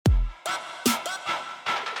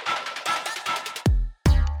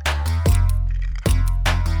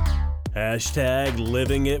Hashtag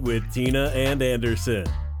living it with Tina and Anderson.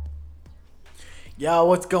 Yo,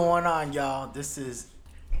 what's going on, y'all? This is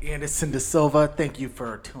Anderson Da Silva. Thank you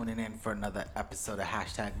for tuning in for another episode of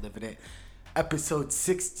Hashtag Living It, episode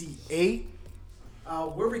 68.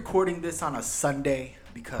 We're recording this on a Sunday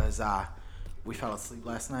because we fell asleep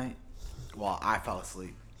last night. Well, I fell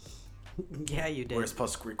asleep. Yeah, you did. We were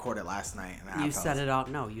supposed to record it last night. And You set it all.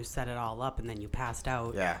 No, you set it all up, and then you passed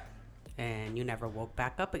out. Yeah. And you never woke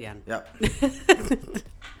back up again. Yep.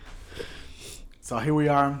 So here we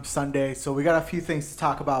are on Sunday. So we got a few things to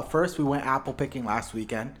talk about. First, we went apple picking last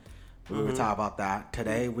weekend. We were talking about that.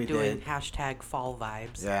 Today we doing did hashtag fall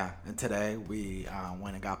vibes. Yeah, and today we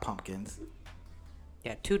went and got pumpkins.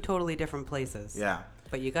 Yeah, two totally different places. Yeah.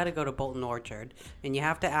 But you got to go to Bolton Orchard, and you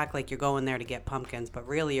have to act like you're going there to get pumpkins, but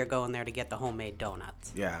really you're going there to get the homemade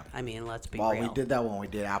donuts. Yeah. I mean, let's be well, real. we did that when we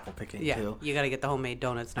did apple picking too. You got to get the homemade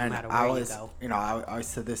donuts no And matter I where was, you go. you know, I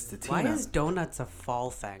said this to Tina. Why is donuts a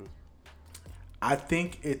fall thing? I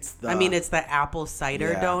think it's the. I mean, it's the apple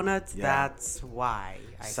cider donuts. Yeah. That's why.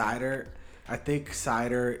 Cider. I think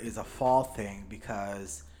cider is a fall thing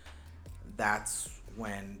because that's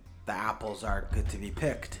when the apples are good to be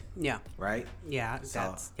picked. Yeah. Right? Yeah.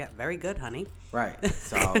 So, very good, honey. Right.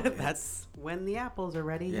 So that's when the apples are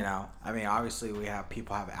ready. You know, I mean, obviously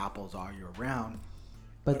people have apples all year round.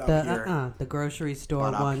 But the grocery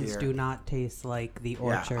store ones do not taste like the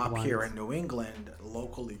orchard ones. Up here in New England,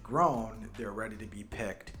 locally grown, they're ready to be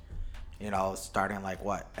picked. You know, starting like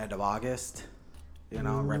what, end of August? You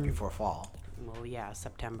know, right before fall. Well, yeah,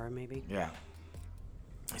 September maybe. Yeah.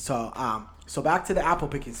 So back to the apple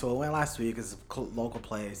picking. So we went last week. It's a local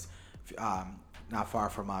place, not far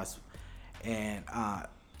from us, and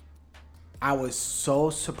I was so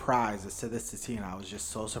surprised. I said this to Tina. I was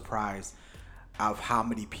just so surprised of how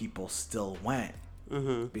many people still went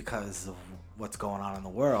because of what's going on in the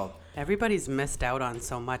world. Everybody's missed out on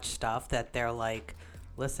so much stuff that they're like,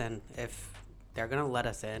 listen, if they're gonna let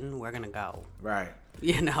us in, we're gonna go. Right.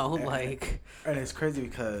 You know, and it's crazy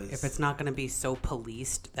because if it's not going to be so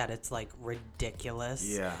policed that it's like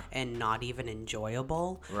ridiculous and not even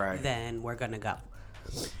enjoyable, then we're going to go.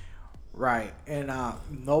 Right. And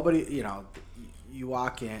nobody, you know, you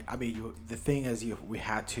walk in. I mean, the thing is, we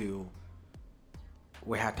had to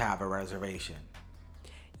have a reservation.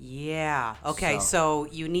 Yeah. Okay. So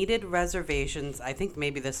you needed reservations. I think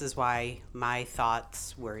maybe this is why my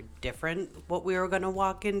thoughts were different, what we were going to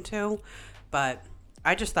walk into, but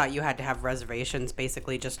I just thought you had to have reservations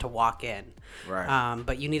basically just to walk in. Right.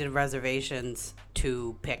 But you needed reservations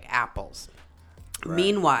to pick apples. Right.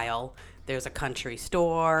 Meanwhile, there's a country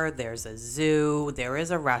store, there's a zoo, there is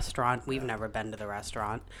a restaurant. We've never been to the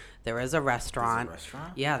restaurant. There is a restaurant. There's a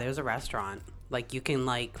restaurant? Yeah, there's a restaurant. Like, you can,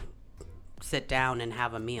 like, sit down and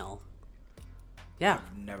have a meal. Yeah.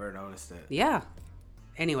 I've never noticed it. Yeah.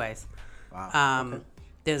 Anyways. Wow. Okay.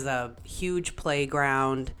 There's a huge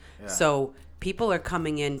playground. Yeah. So people are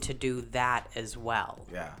coming in to do that as well.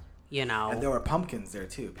 Yeah. You know. And there were pumpkins there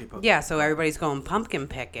too. So everybody's going pumpkin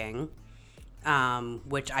picking,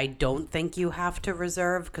 which I don't think you have to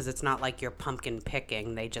reserve because it's not like you're pumpkin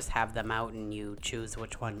picking. They just have them out and you choose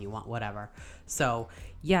which one you want, whatever. So,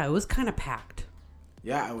 yeah, it was kind of packed.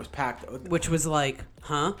 Yeah, it was packed. Which was like,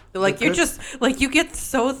 huh? Like, you're just, like, you get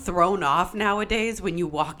so thrown off nowadays when you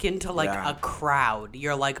walk into, like, a crowd.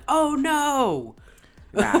 You're like, oh, no.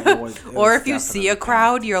 Yeah, it was or if you see a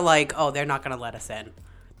crowd, you're like, oh, they're not going to let us in.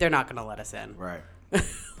 They're not going to let us in. Right.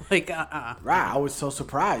 Like, Right. I was so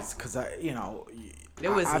surprised because, it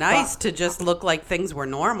was nice to just look like things were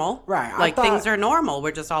normal. Right. Like, things are normal.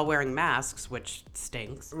 We're just all wearing masks, which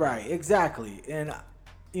stinks. Right. Exactly. And,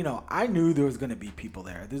 I knew there was going to be people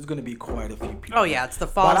there. There's going to be quite a few people. Oh, yeah. It's the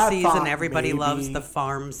fall season. Everybody loves the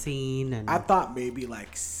farm scene. And I thought maybe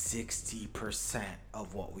like 60%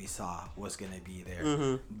 of what we saw was going to be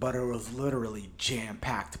there. But it was literally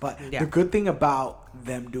jam-packed. But the good thing about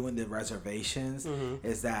them doing the reservations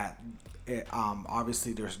is that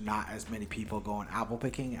obviously there's not as many people going apple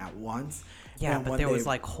picking at once. Yeah, but there was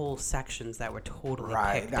like whole sections that were totally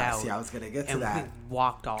picked out. See, I was going to get to and that. We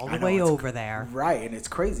walked all the way over there. Right, and it's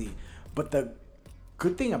crazy. But the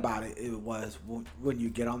good thing about it was when you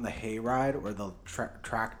get on the hayride or the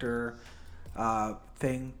tractor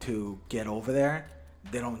thing to get over there,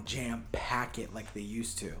 they don't jam pack it like they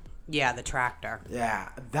used to. Yeah, the tractor. Yeah,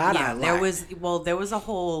 that I like. There was a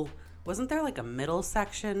whole. Wasn't there like a middle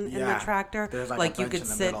section in the tractor? There's like a you could bench in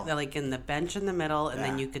the sit middle. like in the bench in the middle, and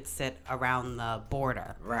then you could sit around the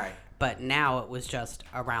border. Right. But now it was just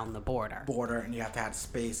around the border. And you have to have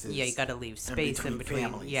spaces. Yeah, you got to leave space in between.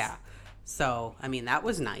 families. Yeah. So, I mean, that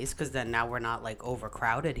was nice because then now we're not like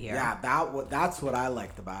overcrowded here. Yeah, that's what I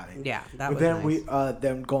liked about it. Yeah, that but was then nice.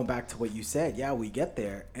 then going back to what you said, yeah, we get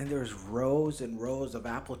there and there's rows and rows of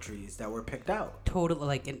apple trees that were picked out. Totally,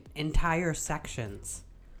 like entire sections.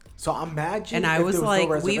 So imagine. And I if was there like,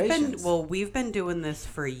 no we've reservations. been doing this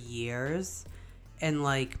for years, and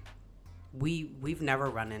like, we've never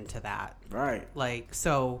run into that. Right. Like,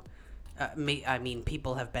 so, I mean,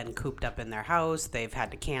 people have been cooped up in their house. They've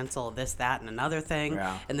had to cancel this, that, and another thing.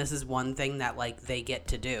 Yeah. And this is one thing that, like, they get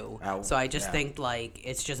to do. So I just yeah. think, like,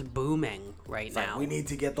 it's just booming right It's now. like, we need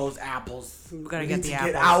to get those apples. We gotta We get need the to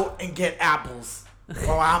apples. get out and get apples,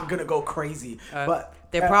 or I'm gonna go crazy. But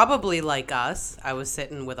They're probably like us. I was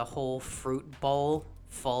sitting with a whole fruit bowl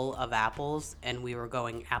full of apples, and we were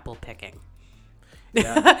going apple picking.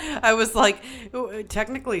 Yeah. I was like,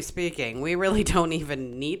 technically speaking, we really don't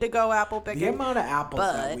even need to go apple picking. The amount of apples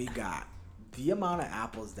that but-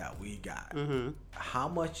 we got, how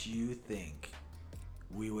much you think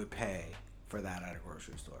we would pay for that at a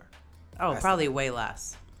grocery store? Oh, That's probably way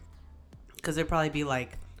less. Because it'd probably be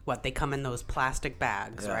like, what, they come in those plastic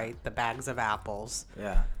bags, Yeah. right? The bags of apples.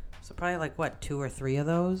 Yeah. So probably like, what, 2 or 3 of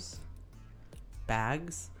those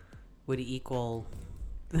bags would equal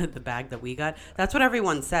the bag that we got. That's what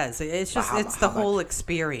everyone says. It's just, it's the whole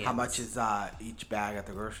experience. How much is each bag at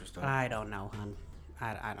the grocery store? I don't know, hon.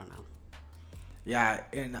 I don't know. Yeah,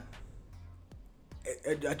 and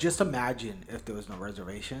just imagine if there was no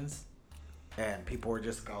reservations and people were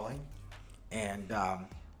just going, and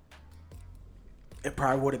it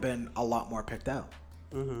probably would have been a lot more picked out.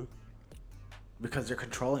 Mm-hmm. Because they're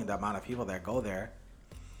controlling the amount of people that go there,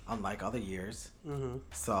 unlike other years. Mm-hmm.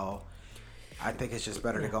 So I think it's just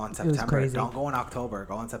better to go in was September. crazy. Don't go in October.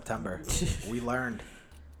 Go in September. We learned.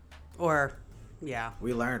 Or, yeah.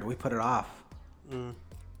 We learned. We put it off.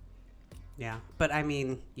 Yeah. But I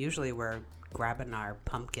mean, usually we're grabbing our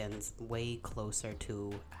pumpkins way closer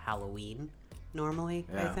to Halloween normally,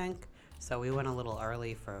 I Yeah. think. So we went a little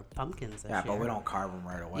early for pumpkins this Yeah, year. but we don't carve them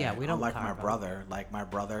right away. Yeah, we don't Unlike carve my 'em. brother. Like, my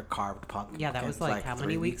brother carved pumpkins. Yeah, that was like how 3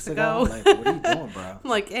 many weeks ago? ago? Like, what are you doing, bro? I'm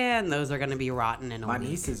like, and those are going to be rotten in a My week.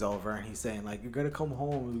 niece is over, and he's saying, like, you're going to come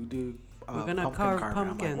home and do We're going to pumpkin carve carving.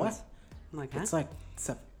 pumpkins. I'm like, what? I'm like, huh? It's like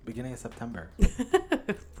beginning of September.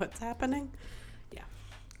 What's happening? Yeah.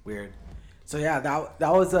 Weird. So yeah,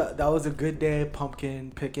 that was a good day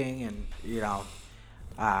pumpkin picking, and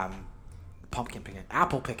pumpkin picking,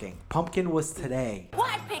 apple picking. Pumpkin was today.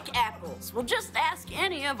 Why pick apples? Well, just ask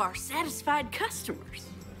any of our satisfied customers.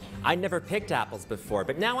 I never picked apples before,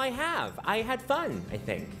 but now I have. I had fun, I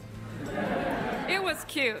think. It was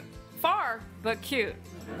cute. Far, but cute.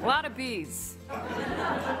 A lot of bees.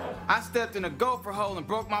 I stepped in a gopher hole and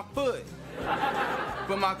broke my foot.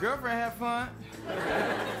 But my girlfriend had fun.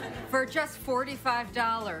 For just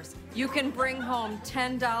 $45, you can bring home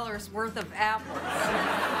 $10 worth of apples.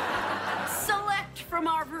 Select from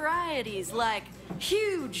our varieties like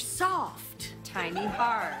huge, soft, Tiny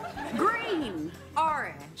hard. green,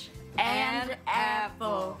 Orange. and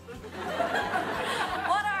apple.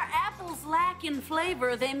 What our apples lack in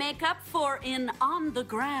flavor, they make up for in on the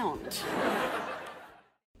ground.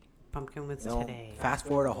 Pumpkin was So today. fast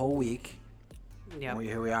forward a whole week. Yep.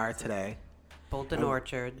 Here we are today. Bolton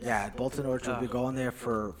Orchard. Yeah, Bolton Orchard. We've been going there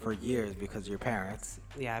for years because of your parents.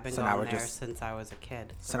 Yeah, I've been So now going we're there just- since I was a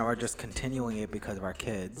kid. So now we're just continuing it because of our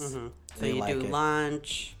kids. So They you like do it.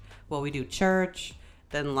 lunch. Well, we do church,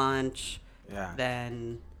 then lunch, Yeah.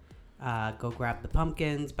 then go grab the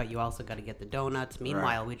pumpkins, but you also got to get the donuts.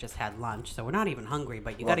 Meanwhile, Right. we just had lunch, so we're not even hungry,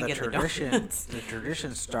 but you Well, got to get the tradition. donuts. The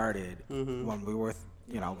tradition started when we were,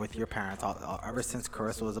 with your parents. Ever since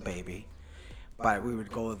Carissa was a baby. But we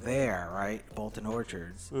would go there, right, Bolton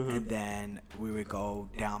Orchards, and then we would go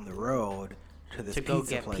down the road to this To pizza go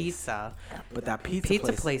get place. pizza. But that pizza,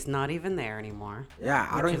 Pizza place not even there anymore. Yeah,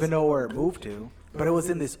 I which don't is- even know where it moved to. But it was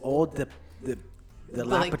in this old, Like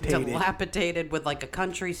dilapidated. dilapidated with like a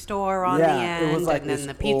country store on yeah, the end, it was like and this then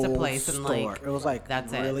the pizza old place, and store. like It was like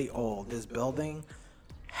that's really it. old. This building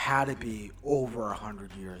had to be over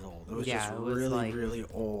 100 years old. It was Yeah, just it was really, like- really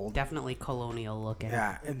old. Definitely colonial looking.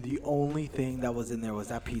 Yeah, and the only thing that was in there was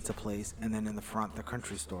that pizza place, and then in the front, the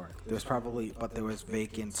country store. There was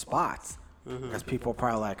vacant spots because people were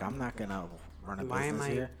probably like, "I'm not gonna run a Why am business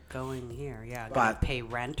I here." going here? Yeah, But- gotta pay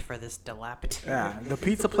rent for this dilapidated. Yeah, the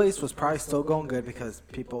pizza place was probably still going good because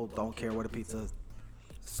people don't care what a pizza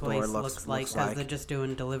store place looks like because they're just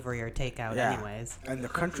doing delivery or takeout yeah. anyways. And the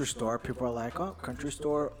country store, people are like, "Oh, country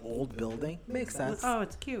store, old building, makes sense." Oh,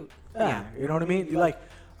 it's cute. Yeah, you know what I mean? You like,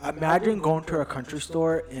 imagine going to a country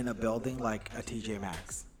store in a building like a TJ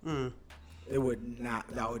Maxx. It would not.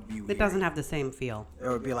 That would be weird. It doesn't have the same feel. It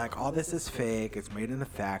would be like, oh, this is fake. It's made in a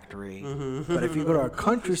factory. Mm-hmm. But if you go to a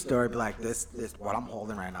country store, it'd be like, this what I'm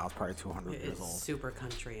holding right now is probably 200 years It's old. super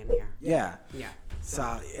country in here. Yeah. Yeah.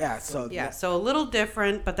 So yeah. So Yeah, so a little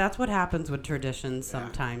different, but that's what happens with traditions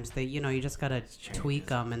sometimes. They, you just got to tweak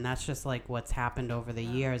them, and that's just like what's happened over the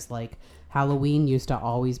years. Like Halloween used to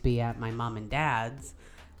always be at my mom and dad's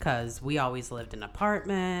because we always lived in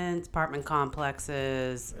apartment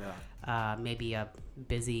complexes, maybe a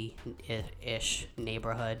busy-ish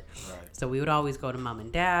neighborhood. Right. So we would always go to mom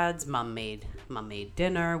and dad's. Mom made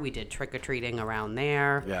dinner. We did trick-or-treating around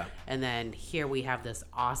there. Yeah. And then here we have this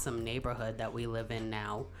awesome neighborhood that we live in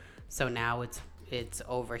now. So now it's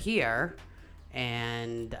over here,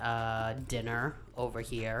 and dinner over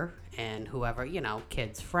here, and whoever,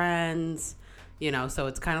 kids, friends, so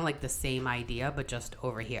it's kind of like the same idea, but just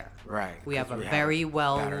over here. Right. We have a 'cause we very have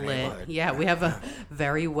well better lit, neighborhood. we have a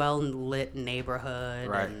very well lit neighborhood.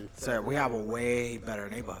 Right. And So we have a way better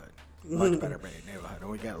neighborhood. Much better neighborhood. And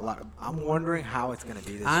we get a lot. I'm wondering how it's gonna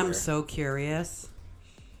be this year. I'm so curious.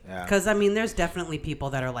 Yeah. Because, there's definitely people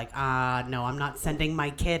that are like, no, I'm not sending my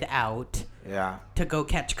kid out Yeah. to go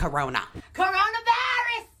catch corona.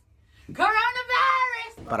 Coronavirus!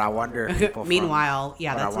 Coronavirus! But I wonder if people. Meanwhile, but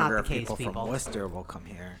that's I wonder not the if case, From people. Worcester will come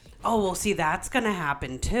here. Oh, well, see, that's going to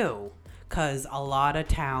happen too. Because a lot of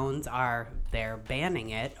towns they're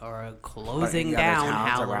banning it or closing down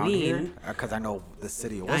Halloween. Because I know the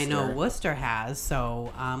city of Worcester. I know Worcester has,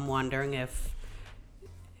 so I'm wondering if.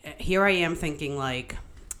 Here I am thinking, like,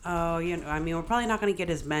 we're probably not going to get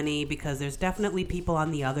as many because there's definitely people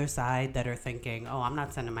on the other side that are thinking, oh, I'm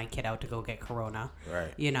not sending my kid out to go get corona.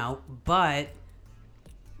 Right. But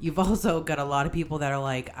you've also got a lot of people that are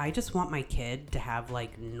like, I just want my kid to have,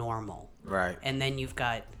 like, normal. Right. And then you've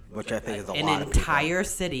got Which I think is a an lot entire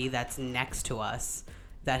city that's next to us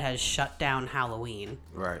that has shut down Halloween. of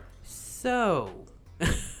people. Right. So...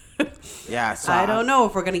 Yeah. So I don't know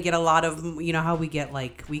if we're gonna get a lot of how we get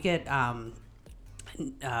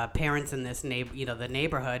parents in this the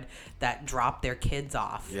neighborhood that drop their kids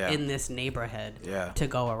off in this neighborhood to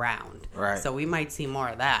go around. Right. So we might see more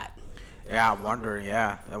of that. Yeah, I'm wondering.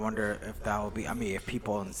 Yeah, I wonder if that will be. I mean, if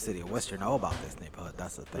people in the city of Worcester know about this neighborhood,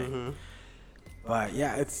 that's the thing. Mm-hmm. But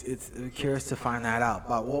yeah, it's curious to find that out.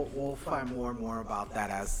 But we'll find more and more about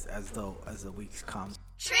that as the weeks come.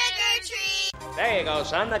 Trick or treat! There you go,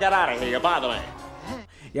 son. Now get out of here. You're bothering me.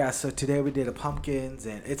 Yeah, so today we did the pumpkins,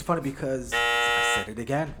 and it's funny because I said it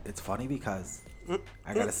again. It's funny because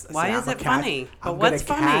I gotta. Why is it funny? But what's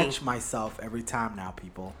funny? I'm gonna catch myself every time now,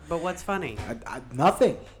 people. But what's funny?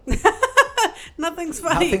 Nothing. Nothing's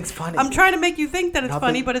funny. Nothing's funny. I'm trying to make you think that it's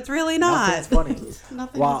funny, but it's really not. Nothing's funny.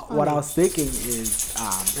 Nothing Well, is funny. what I was thinking is,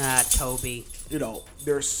 Toby.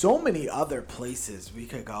 there's so many other places we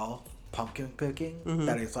could go pumpkin picking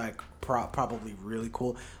that is like probably really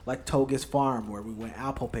cool. Like Togus Farm, where we went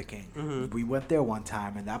apple picking. We went there one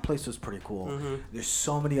time, and that place was pretty cool. There's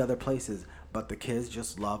so many other places, but the kids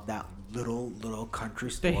just love that little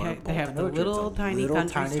country store. They have the little tiny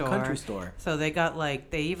country store. So they got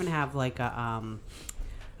they even have like a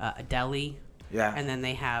deli. Yeah. And then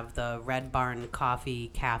they have the Red Barn Coffee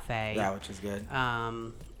Cafe. Yeah, which is good.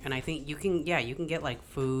 And I think you can get like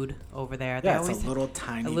food over there. Yeah, it's a little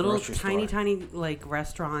tiny grocery store. tiny like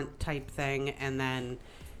restaurant type thing, and then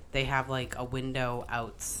they have like a window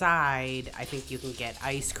outside. I think you can get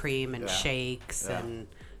ice cream and shakes and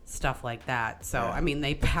stuff like that. So I mean,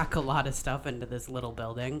 they pack a lot of stuff into this little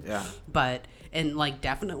building. Yeah. But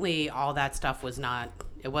definitely all that stuff was not.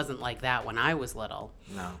 It wasn't like that when I was little.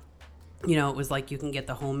 No. It was like you can get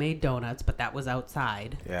the homemade donuts, but that was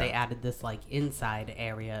outside. Yeah. They added this like inside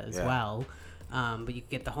area as well. But you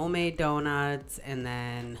could get the homemade donuts, and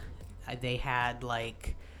then they had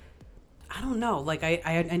like, I don't know, like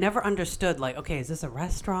I never understood, like, okay, is this a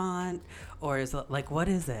restaurant or is it like, what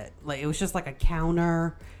is it? Like, it was just like a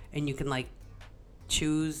counter, and you can like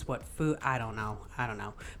choose what food. I don't know,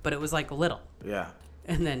 but it was like little. Yeah.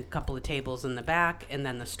 And then a couple of tables in the back, and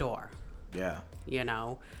then the store. Yeah.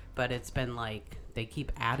 But it's been like they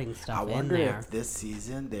keep adding stuff in there. I wonder if this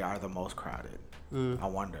season they are the most crowded. I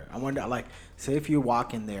wonder, like, say if you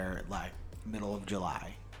walk in there like middle of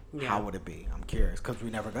July, how would it be? I'm curious because we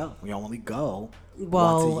never go. We only go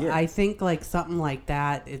once a year. I think like something like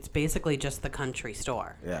that. It's basically just the country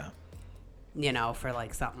store. Yeah. For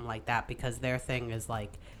like something like that, because their thing is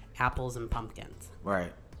like apples and pumpkins.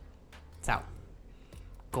 Right. So,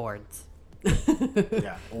 gourds.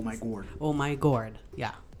 Yeah. Oh my gourd. Oh my gourd.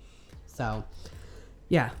 Yeah. So,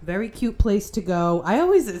 yeah, very cute place to go.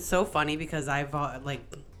 It's so funny because I've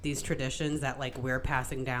these traditions that like we're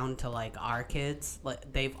passing down to like our kids,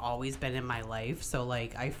 like they've always been in my life. So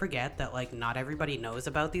like I forget that like not everybody knows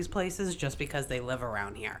about these places just because they live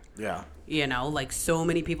around here. Yeah. You know, like so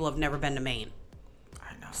many people have never been to Maine.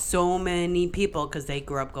 I know. So many people because they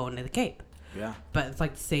grew up going to the Cape. Yeah. But it's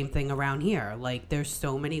like the same thing around here. Like there's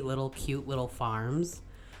so many little cute little farms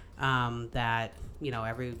that, you know,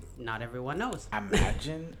 not everyone knows.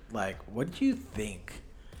 Imagine, like, what do you think?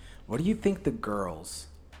 What do you think the girls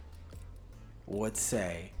would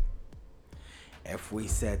say if we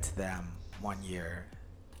said to them one year,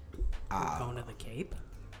 We're going to the Cape?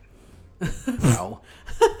 no?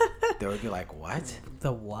 They would be like, what?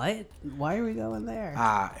 The what? Why are we going there?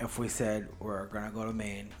 If we said we're going to go to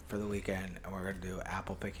Maine for the weekend and we're going to do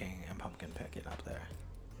apple picking and pumpkin picking up there,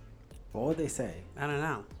 what would they say? I don't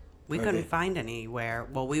know. We Or couldn't they- find anywhere.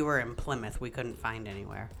 Well, we were in Plymouth. We couldn't find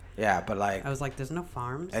anywhere. Yeah, but like, I was like, there's no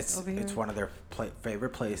farms over here? it's one of their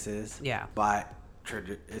favorite places. Yeah. But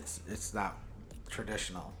it's not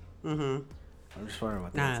traditional. Mm-hmm. I'm just wondering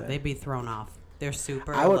what they Nah, would say. they'd be thrown off. They're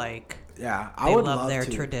super, I would- like... Yeah, They I would love their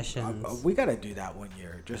to. traditions. We got to do that one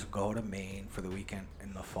year. Just go to Maine for the weekend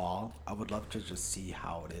in the fall. I would love to just see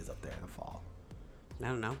how it is up there in the fall. I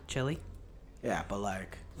don't know. Chilly? Yeah, but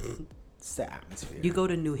like, it's the atmosphere. You go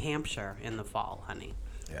to New Hampshire in the fall, honey.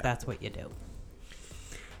 Yeah. That's what you do.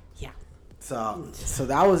 Yeah. So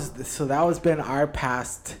that was been our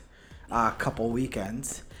past couple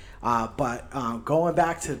weekends. But going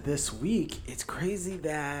back to this week, it's crazy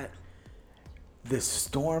that the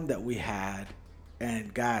storm that we had,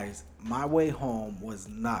 and guys, my way home was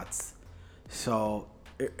nuts. So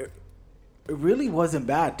it really wasn't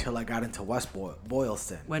bad till I got into West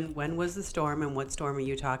Boylston. When was the storm, and what storm are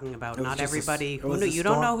you talking about? It was Not just everybody. it was a You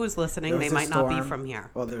don't storm. know who's listening. There They was a might not be storm. from here.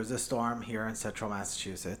 Well, there was a storm here in central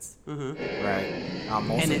Massachusetts. Mm-hmm. Right. And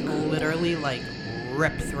Mostly, it literally, like,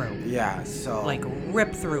 ripped through. yeah. So Like,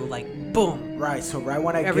 ripped through. Like, boom. right. So right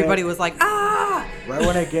when Everybody was like, ah! right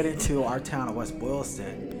when I get into our town of West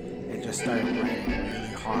Boylston, it just started raining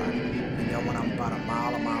really hard. And then when I'm about a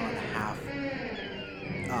mile and a half,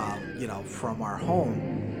 from our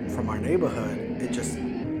home, from our neighborhood, it just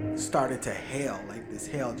started to hail. Like this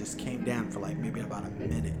hail just came down for like maybe about a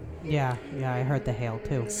minute. Yeah, I heard the hail,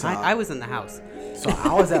 too. So- I was in the house. So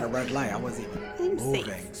I was at a red light. I wasn't even I'm moving.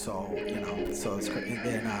 safe. So so it's crazy. And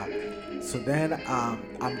then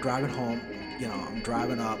I'm driving home. I'm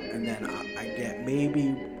driving up, and then I get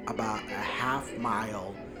maybe about a half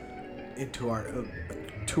mile into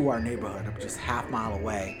our neighborhood. I'm just half mile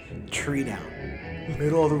away. Tree down,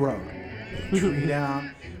 middle of the road. Tree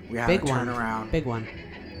down. We had Big to turn one. around. Big one.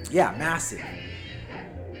 Yeah, massive.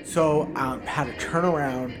 So I had to turn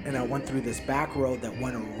around, and I went through this back road that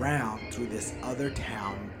went around through this other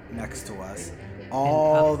town next to us,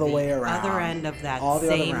 all up the the way around. other end of that all the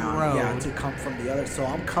same other round, yeah, road. to come from the other. So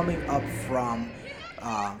I'm coming up from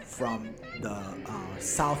the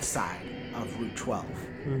south side of Route 12,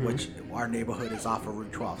 which our neighborhood is off of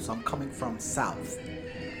Route 12. So I'm coming from south.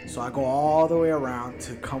 So I go all the way around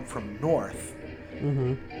to come from north.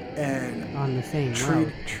 And On the same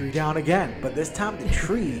road. tree down again, but this time the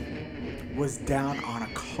tree was down on a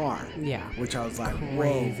car. Yeah. Which I was like,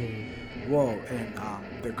 Crazy. whoa. And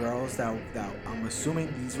the girls that I'm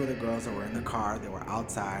assuming these were the girls that were in the car. They were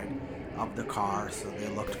outside of the car, so they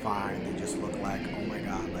looked fine. They just looked like, oh my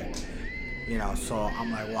god, like, So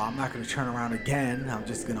I'm like, well, I'm not gonna turn around again. I'm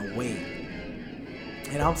just gonna wait.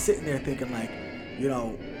 And I'm sitting there thinking, like,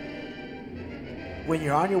 when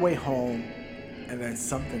you're on your way home, and then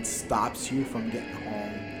something stops you from getting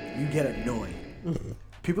home, you get annoyed.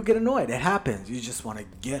 People get annoyed. It happens. You just want to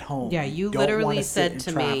get home. Yeah, you don't literally wanna sit said in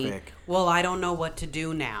to traffic. me, well, I don't know what to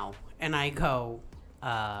do now. And I go,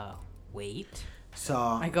 wait. So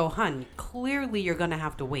I go, hun, clearly you're going to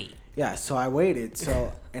have to wait. yeah, so I waited.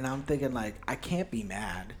 So and I'm thinking like I can't be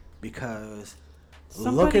mad because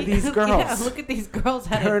look at these girls. Yeah, look at these girls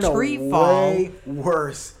had They're a in tree a fall way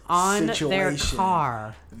worse on situation their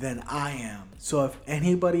car. than I am. So if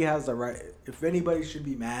anybody has the right, if anybody should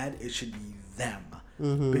be mad, it should be them.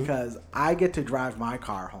 Because I get to drive my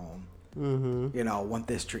car home. Want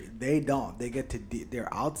this tree. They don't. They get to.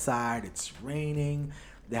 They're outside. It's raining.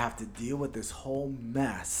 They have to deal with this whole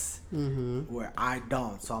mess where I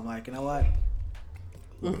don't. So I'm like, you know what?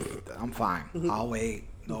 I'm fine. I'll wait.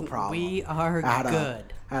 No problem. We are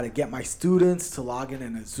good. I had to get my students to log in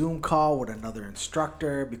a Zoom call with another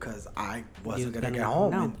instructor because I wasn't going to get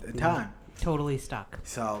home in time. Totally stuck.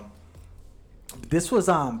 So this was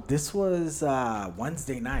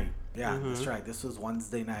Wednesday night. Yeah, that's right. This was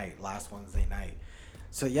Wednesday night, last Wednesday night.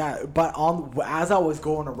 So yeah, but as I was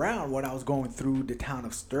going around, when I was going through the town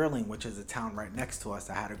of Sterling, which is a town right next to us,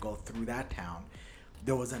 I had to go through that town.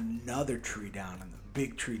 There was another big tree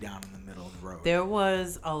down in the middle of the road. There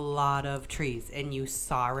was a lot of trees, and you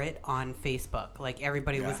saw it on Facebook. Like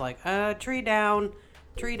everybody was like, tree down,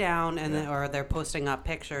 and then, or they're posting up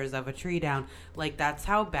pictures of a tree down. Like that's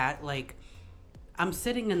how bad. Like I'm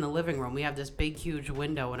sitting in the living room. We have this big, huge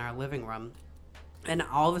window in our living room, and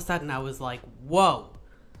all of a sudden I was like, whoa.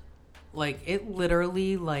 Like it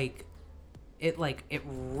literally it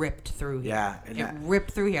ripped through here. Yeah. It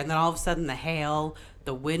ripped through here. And then all of a sudden the hail,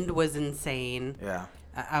 the wind was insane. Yeah.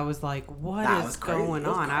 I was like, what is crazy. going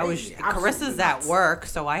on? Carissa's nuts. at work,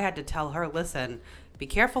 so I had to tell her, listen, be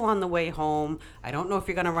careful on the way home. I don't know if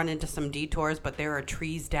you're going to run into some detours, but there are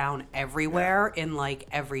trees down everywhere in like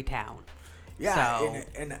every town. Yeah, so,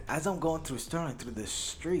 and as I'm going through Sterling, through this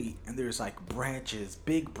street, and there's like branches,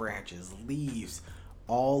 big branches, leaves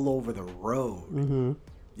all over the road. Mm-hmm.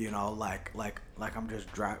 You know, like I'm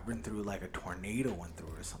just driving through like a tornado went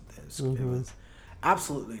through or something. It was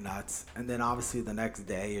absolutely nuts. And then obviously the next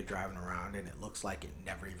day you're driving around and it looks like it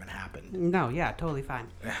never even happened. No, yeah, totally fine.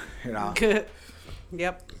 You know.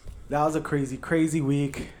 Yep. That was a crazy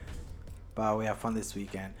week, but we have fun this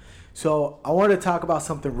weekend. So I wanted to talk about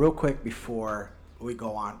something real quick before we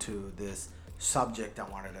go on to this subject I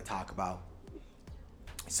wanted to talk about.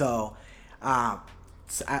 So,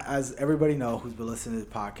 as everybody know who's been listening to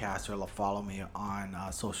the podcast or follow me on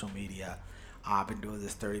social media, I've been doing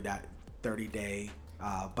this 30-day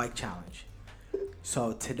bike challenge.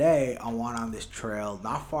 So today I went on this trail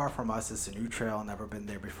not far from us. It's a new trail, never been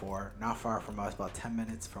there before. Not far from us, about 10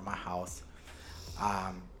 minutes from my house,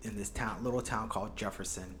 in this little town called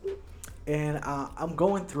Jefferson. And I'm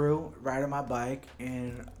going through, riding my bike,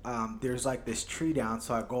 and there's like this tree down,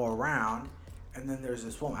 so I go around, and then there's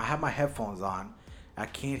this woman. I have my headphones on. I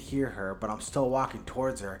can't hear her, but I'm still walking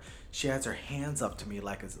towards her. She has her hands up to me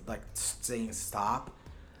like saying stop.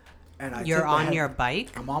 And You're on your bike?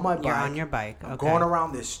 I'm on my bike. You're on your bike. I'm okay. going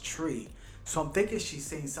around this tree. So I'm thinking she's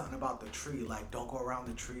saying something about the tree, like don't go around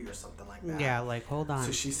the tree or something like that. Yeah, like hold on.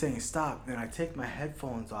 So she's saying stop. And I take my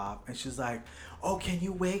headphones off and she's like, oh, can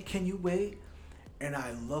you wait? Can you wait? And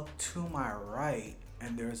I look to my right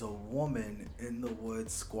and there's a woman in the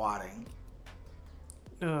woods squatting.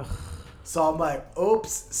 Ugh. So I'm like,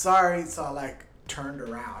 oops, sorry. So I like turned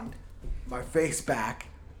around, my face back.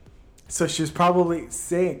 So she was probably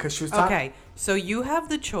saying, because she was talking. Okay, so you have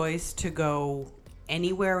the choice to go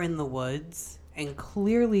anywhere in the woods, and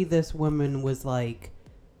clearly this woman was like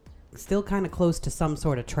still kind of close to some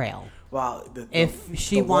sort of trail. Well, if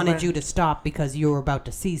she wanted you to stop because you were about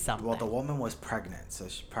to see something. Well, the woman was pregnant, so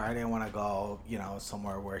she probably didn't want to go,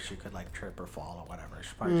 somewhere where she could like trip or fall or whatever. She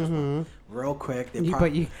probably just went real quick.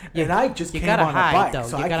 And I just came on a bike. Though.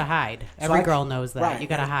 So you gotta hide. Every girl knows that. Right, you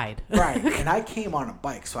gotta hide. Right. And I came on a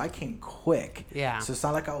bike, so I came quick. Yeah. So it's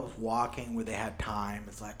not like I was walking where they had time.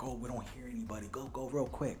 It's like, oh, we don't hear anybody. Go real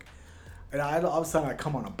quick. And all of a sudden I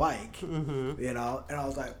come on a bike, and I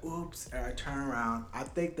was like, oops, and I turn around. I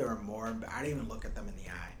think there were more, but I didn't even look at them in the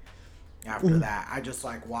eye. After that, I just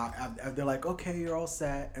like walk. They're like, okay, you're all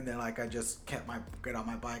set. And then like I just get on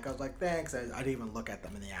my bike. I was like, thanks. I didn't even look at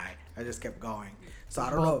them in the eye. I just kept going. So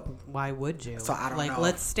I don't know. Why would you? So I don't know. Like,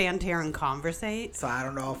 let's stand here and conversate. So I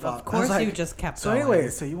don't know if Of course you just kept going. So anyway,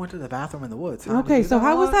 so you went to the bathroom in the woods. Huh? Okay, so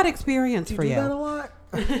how was that experience for you? Do you do that a lot?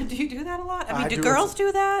 Do you do that a lot? I mean, do girls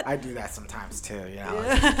do that? I do that sometimes too. It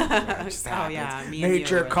just happens. Oh yeah,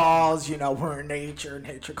 nature calls. We're in nature.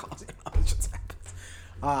 Nature calls. It just happens.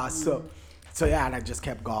 So yeah, and I just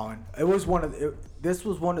kept going. This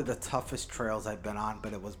was one of the toughest trails I've been on,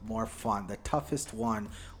 but it was more fun. The toughest one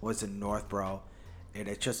was in Northborough, and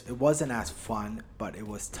it wasn't as fun, but it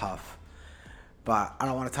was tough. But I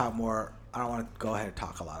don't want to talk more. I don't want to go ahead and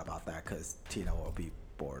talk a lot about that because Tina will be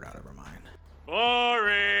bored out of her mind.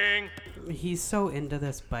 Boring. He's so into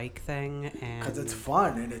this bike thing, and because it's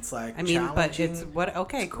fun and it's like but it's what?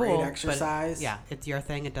 Okay, it's cool. Great exercise. But, yeah, it's your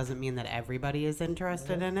thing. It doesn't mean that everybody is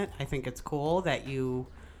interested in it. I think it's cool that you're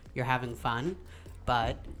having fun,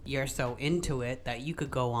 but you're so into it that you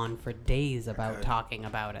could go on for days about talking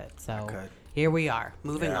about it. So here we are,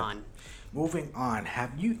 moving on. Moving on.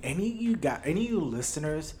 Have you any of you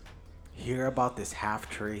listeners hear about this half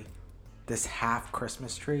tree? This half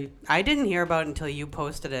Christmas tree? I didn't hear about it until you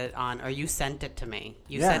posted it or you sent it to me.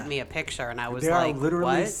 You sent me a picture, and I was like, "They are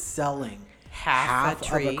literally what? selling half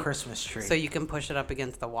of a Christmas tree, so you can push it up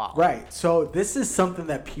against the wall." Right. So this is something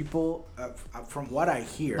that people, from what I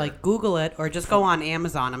hear, like Google it or just go on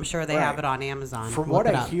Amazon. I'm sure they have it on Amazon. From what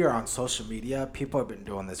I hear on social media, people have been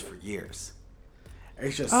doing this for years.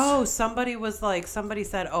 It's just somebody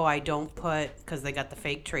said, oh, I don't put, because they got the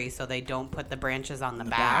fake tree, so they don't put the branches on the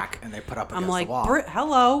back. and they put up against I'm like, the wall.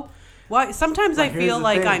 Hello. Why? Sometimes I here's feel the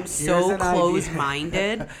like thing. I'm Here's so an idea.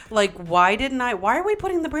 close-minded. Like, why are we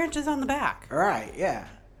putting the branches on the back? Right, yeah.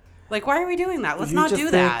 Like, why are we doing that? Let's You not just do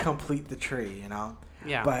didn't that. complete the tree, you know?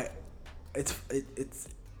 Yeah. But it's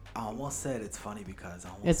I almost said it's funny because I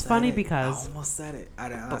almost It's said funny it. because- I almost said it. I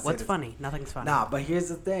didn't But what's funny? Nothing's funny. Nah, but here's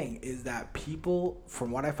the thing: is that people,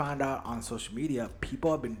 from what I found out on social media,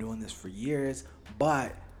 people have been doing this for years,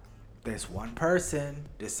 but this one person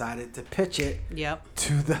decided to pitch it Yep.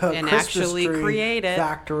 to the And Christmas actually tree create it.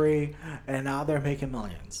 factory, and now they're making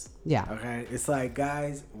millions. Yeah. Okay, it's like,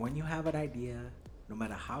 guys, when you have an idea, no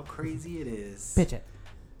matter how crazy it is, Pitch it.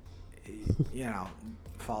 you know,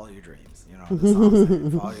 follow your dreams. You know, the song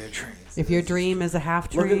saying, follow your dreams. If your dream is a half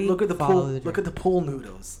tree, Look at the follow pool. the Look at the pool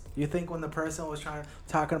noodles. You think when the person was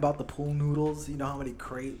talking about the pool noodles, you know how many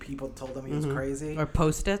people told him he was crazy? Or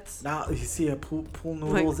Post-its. Now you see a pool Like,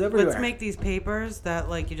 noodles everywhere. let's make these papers that,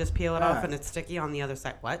 like, you just peel it off Yeah. and it's sticky on the other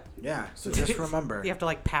side. What? Yeah. So just remember. You have to,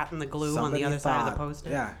 like, patent the glue on somebody the other side of the thought-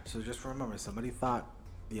 Post-it. Yeah. So just remember, somebody thought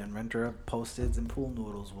the inventor of Post-its and pool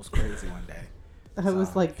noodles was crazy one day. I was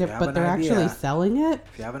So, like, if you have but an they're actually idea- selling it?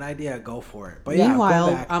 If you have an idea, go for it. But Meanwhile,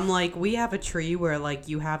 yeah, go back. I'm like, we have a tree where, like,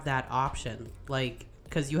 you have that option. Like,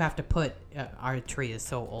 because you have to put, our tree is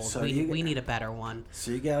so old. So we need a better one.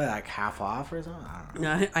 So you get like half off or something? I don't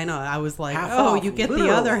know. I know. I was like, Half oh, off, you get the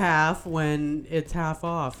literally. other half when it's half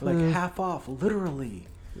off. Like half off, literally.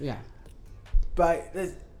 Yeah. But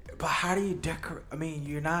how do you decorate? I mean,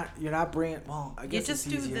 you're not bringing. Well, I You guess just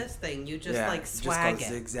it's do easier. this thing. You just, Yeah, like, you swag just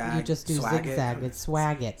it. go zigzag. You just do swag zigzag. It's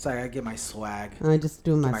swag it. So I gotta get my swag. I just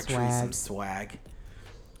do my My tree some swag. swag.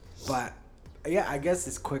 But yeah, I guess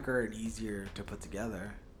it's quicker and easier to put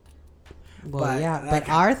together. Well, But, yeah. like, But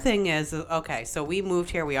our thing is, okay, so we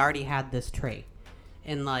moved here. We already had this tree.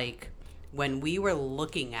 And, like, when we were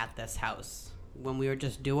looking at this house, when we were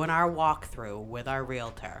just doing our walkthrough with our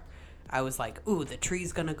realtor, I was like, ooh, the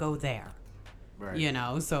tree's going to go there. Right. You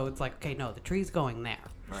know? So it's like, okay, no, the tree's going there.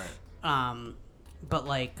 Right. But,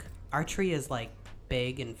 like, our tree is, like,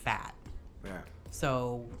 big and fat. Yeah.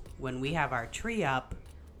 So when we have our tree up,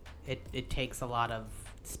 it takes a lot of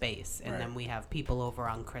space. And Right. then we have people over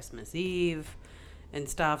on Christmas Eve and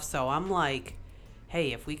stuff. So I'm like,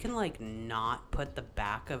 hey, if we can, like, not put the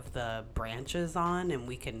back of the branches on and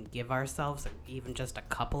we can give ourselves even just a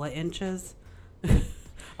couple of inches,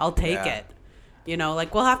 I'll take Yeah. it. You know,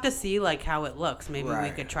 like, we'll have to see, like, how it looks. Maybe we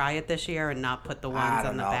Right. could try it this year and not put the I ones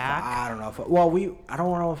don't on the know if back. I don't know if I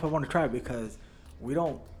don't know if I want to try it because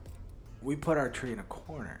we put our tree in a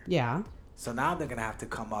corner. Yeah. So now they're gonna have to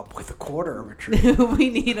come up with a quarter of a tree. We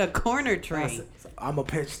need a corner tree. So I'm gonna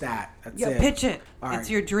pitch that. That's Yeah, it. pitch it. All It's right.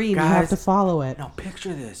 your dream. You have Guys, to follow it. Now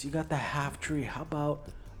picture this. You got the half tree. How about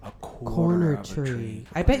a quarter Corner of a tree. tree?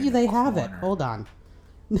 I bet you in a they have it. corner? Hold on.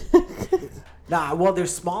 Nah, well,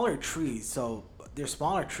 there's smaller trees, so there's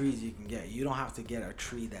smaller trees you can get. You don't have to get a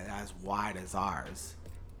tree that as wide as ours.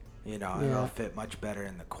 You know, Yeah. it'll fit much better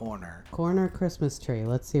in the corner. Corner Christmas tree.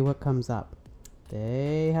 Let's see what comes up.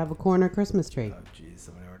 They have a corner Christmas tree. Oh, geez,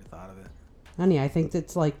 somebody already thought of it. Honey, I think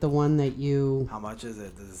it's like the one that you How much is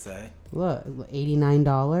it? Does it say? look,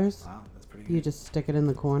 $89. Wow, that's pretty good. You just stick it in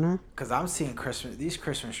the corner. Because I'm seeing these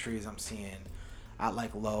Christmas trees I'm seeing at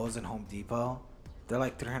like Lowe's and Home Depot. They're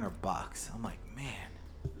like $300. I'm like, man.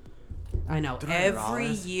 I know. $300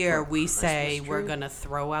 Every for year a we say Christmas we're tree? gonna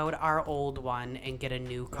throw out our old one and get a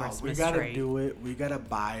new No, Christmas we gotta tree. do it. We gotta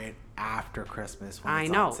buy it after Christmas. When I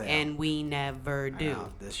it's know, on sale. and we never I do. know,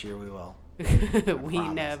 this year we will. We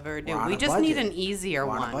promise. never do. We're on We a just need budget. an easier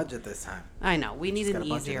We're on a one. budget this time. I know. We need Just an gotta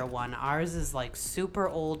budget easier it. one. Ours is like super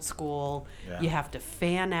old school. Yeah. You have to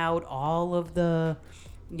fan out all of the,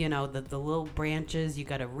 the little branches. You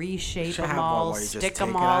got to reshape should them have one all, where you just stick take them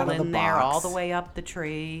it all out of the in there, all box. the way up the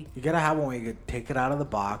tree. You gotta have one where you could take it out of the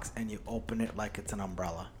box and you open it like it's an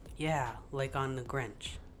umbrella. Yeah, like on the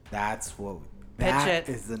Grinch. That's what. Pitch That it.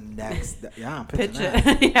 is the next. Yeah, I'm pitching Pitch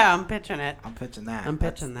that. it. Yeah, I'm pitching it. I'm pitching that. I'm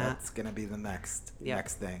pitching that. That's gonna be the next Yep.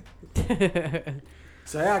 next thing.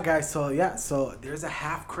 So yeah, guys. So there's a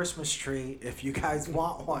half Christmas tree. If you guys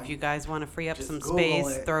want one, If you guys want to free up just some Google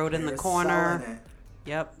space, it. throw it in the They're corner. selling it.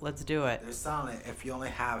 Yep, let's do it. They're selling it. If you only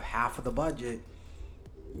have half of the budget,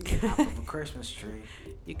 half of a Christmas tree.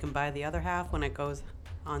 You can buy the other half when it goes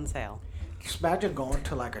on sale. Just imagine going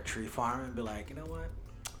to like a tree farm and be like, you know what?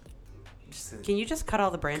 Can you just cut all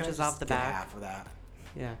the Can I branches just off the get back? half of that.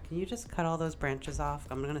 Yeah, can you just cut all those branches off?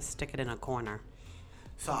 I'm gonna stick it in a corner.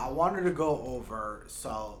 So I wanted to go over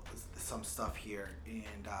some stuff here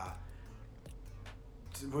and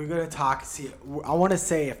So we're gonna talk. See, I want to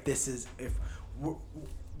say if this is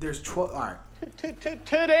there's 12. All right.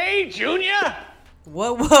 Today, Junior.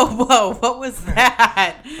 Whoa! What was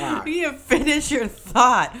that? Right. You didn't finish your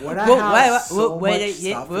thought. When I have so much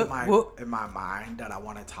stuff in my mind that I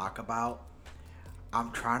want to talk about,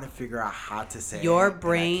 I'm trying to figure out how to say your it.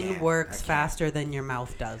 brain works faster than your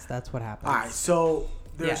mouth does. That's what happens. All right, so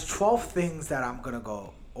there's 12 things that I'm gonna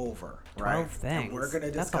go over. 12 right? things. And we're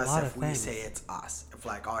gonna That's discuss if we say it's us. If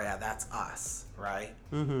like, oh yeah, that's us, right?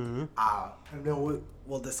 Mm-hmm. And then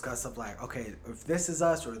we'll discuss of like, okay, if this is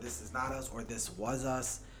us or this is not us or this was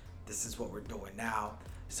us, this is what we're doing now.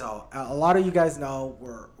 So a lot of you guys know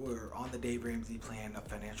we're on the Dave Ramsey plan of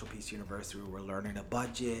Financial Peace University. We're learning a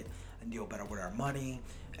budget and deal better with our money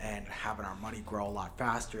and having our money grow a lot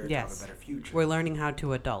faster to have a better future. We're learning how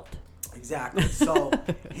to adult. Exactly. So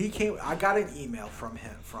he came. I got an email from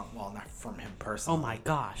him. Not from him personally. Oh my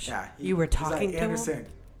gosh! Yeah, you were talking like, to Anderson, him.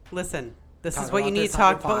 Listen, this talk is what you about need this to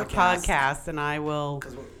talk on about the podcast. podcast, and I will.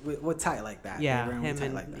 Because we're tight like that. Yeah, Dave Ramsey, him tight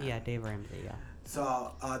and like that. Dave Ramsey. Yeah.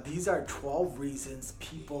 So these are 12 reasons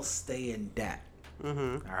people stay in debt.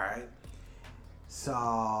 Mm-hmm. All right.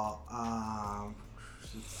 So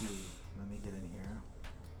let's see. Let me get in here.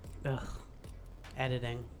 Ugh.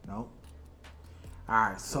 Editing. Nope. All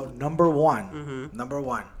right. So number one. Mm-hmm. Number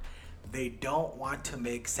one. They don't want to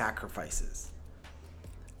make sacrifices.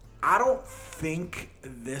 I don't think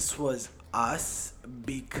this was us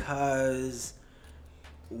because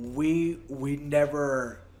we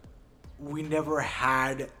never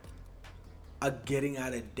had a getting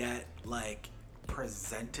out of debt like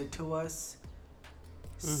presented to us.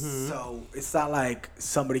 Mm-hmm. So it's not like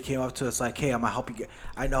somebody came up to us like, hey, I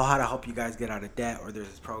know how to help you guys get out of debt, or there's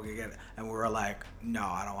this program, and we were like, no,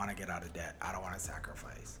 I don't want to get out of debt. I don't want to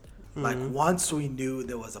sacrifice. Mm-hmm. Like once we knew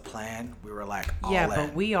there was a plan, we were like, all in.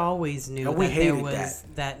 But we always knew and we that hated there was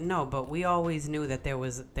that. No, but we always knew that there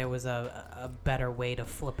was a better way to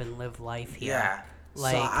flip and live life here. Yeah.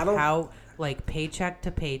 Like so I don't, how like paycheck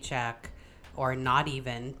to paycheck, or not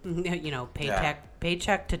even,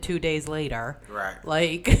 paycheck to 2 days later. Right.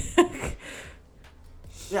 Like.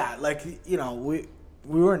 Yeah, like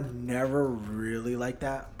we were never really like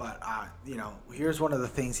that, but here's one of the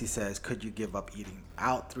things he says: could you give up eating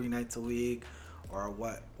out 3 nights a week, or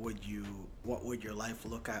what would your life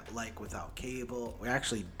look like without cable? We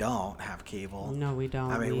actually don't have cable. No, we don't.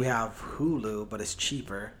 I mean, we have Hulu, but it's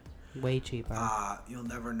cheaper. Way cheaper. You'll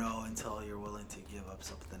never know until you're willing to give up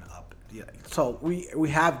something up. Yeah. So we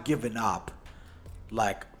have given up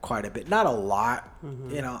like quite a bit, not a lot.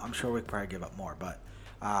 Mm-hmm. I'm sure we could probably give up more, but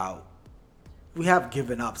we have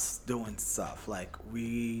given up doing stuff like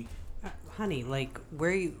we. Honey, like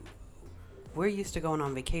we're used to going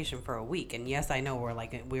on vacation for a week, and yes, I know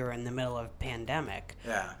we were in the middle of pandemic.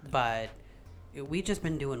 Yeah. But we just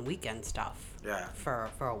been doing weekend stuff. Yeah. For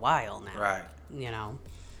a while now. Right.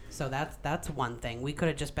 So that's one thing. We could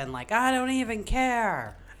have just been like, I don't even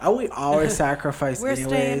care. And we always sacrifice. We're anyways.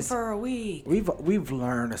 staying for a week. We've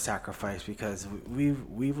learned to sacrifice because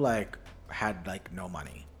we've like had like no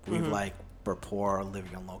money. We've like were poor,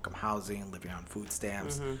 living on low-income housing, living on food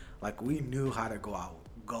stamps. Mm-hmm. Like we knew how to go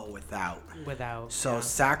without. So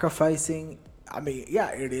sacrificing. I mean, yeah,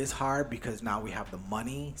 it is hard because now we have the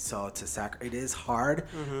money. So it is hard,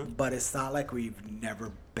 but it's not like we've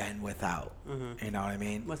never been without. Mm-hmm. You know what I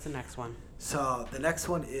mean? What's the next one? So the next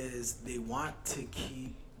one is they want to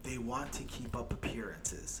keep up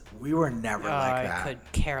appearances. We were never like that. I could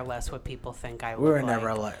care less what people think I look like. We were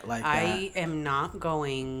never like that. I am not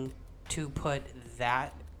going to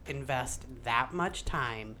invest that much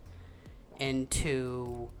time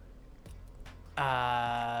into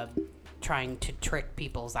trying to trick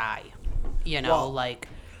people's eye. Like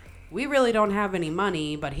we really don't have any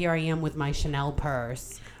money, but here I am with my Chanel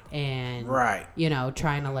purse and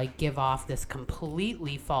trying to like give off this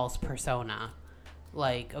completely false persona.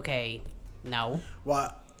 Like, okay, no.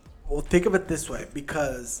 Well, think of it this way,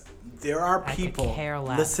 because there are people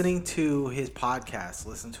listening to his podcast,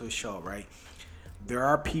 listen to his show, right? There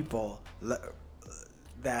are people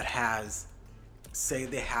that say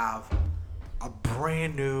they have a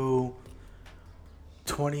brand new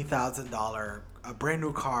 $20,000, a brand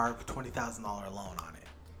new car with $20,000 loan on it,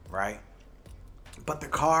 right? But the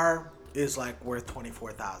car is like worth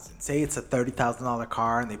 $24,000. Say it's a $30,000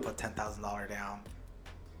 car and they put $10,000 down.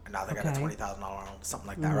 Now they got a $20,000 loan, something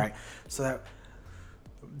like that, right? So that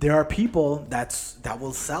there are people that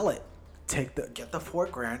will sell it, get the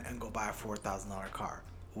 $4,000 and go buy a $4,000 car.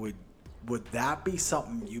 Would that be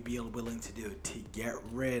something you'd be willing to do to get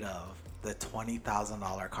rid of the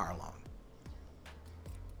 $20,000 car loan?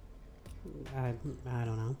 I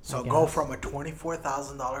don't know. So go from a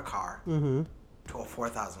 $24,000 car to a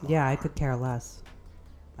 $4,000 Yeah, car. I could care less.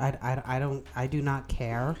 I do not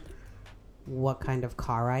care what kind of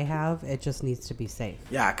car I have. It just needs to be safe.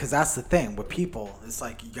 Yeah, because that's the thing with people. It's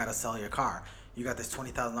like you got to sell your car. You got this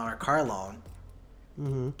 $20,000 car loan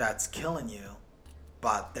that's killing you,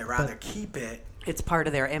 but they rather keep it. It's part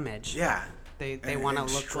of their image. Yeah. They want to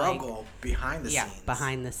look struggle behind the scenes.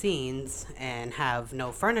 behind the scenes, and have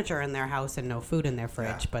no furniture in their house and no food in their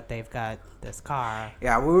fridge, but they've got this car.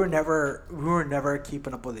 Yeah, we were never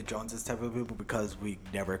keeping up with the Joneses type of people because we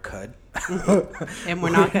never could. And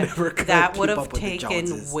we're not gonna, never could that keep would up have with the taken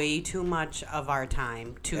Joneses. way too much of our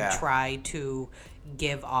time to try to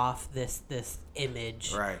give off this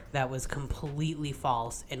image that was completely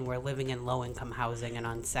false, and we're living in low income housing and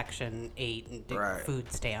on Section 8 and food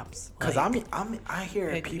stamps. Because Like, I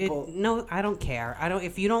hear people. no, I don't care. I don't.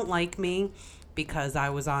 If you don't like me because I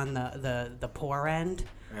was on the poor end,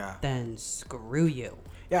 then screw you.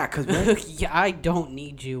 Yeah, because yeah, I don't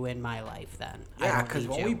need you in my life. Then yeah, because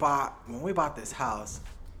when we bought this house,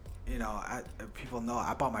 you know, people know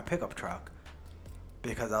I bought my pickup truck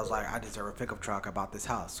because I was like, I deserve a pickup truck. I bought this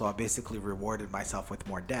house, so I basically rewarded myself with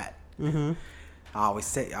more debt. I always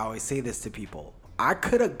say this to people. I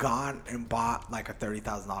could have gone and bought like a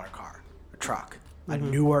 $30,000 car, a truck, a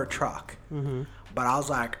newer truck, but I was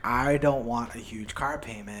like, I don't want a huge car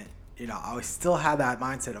payment. You know, I still had that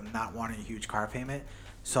mindset of not wanting a huge car payment,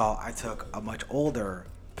 so I took a much older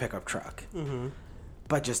pickup truck.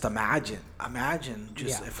 But just imagine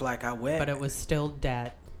just if like I went, but it was still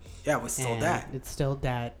debt. Yeah, it was still debt. It's still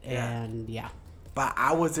debt, and But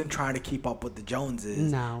I wasn't trying to keep up with the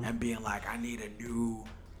Joneses No. and being like, I need a new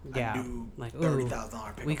like $30,000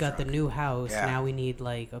 pickup we got truck. the new house. Yeah. Now we need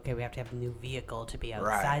we have to have a new vehicle to be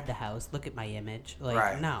outside the house. Look at my image. No,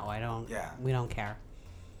 I don't. Yeah. We don't care.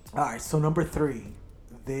 All right, so number 3,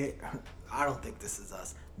 I don't think this is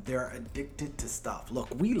us. They're addicted to stuff. Look,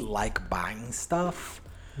 we like buying stuff,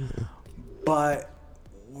 but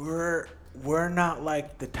we're not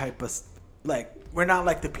like the type of we're not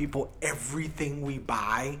like the people. Everything we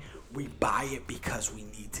buy it because we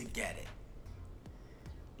need to get it.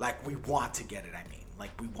 Like we want to get it. I mean, like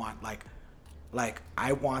we want like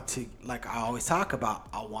I want to I always talk about.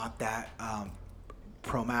 I want that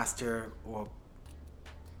ProMaster.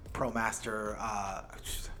 I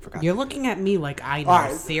forgot. You're looking at me like I know. All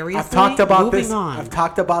right, Seriously? I've talked about Moving this. on. I've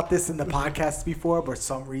talked about this in the podcast before, but for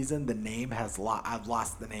some reason the name has I've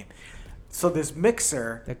lost the name. So this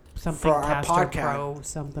mixer something for our Caster podcast, Pro,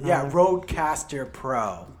 something. yeah, other. Rodecaster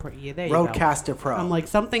Pro. Yeah, there you Rodecaster go. Pro. I'm like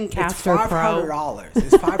something It's Caster Pro. $500.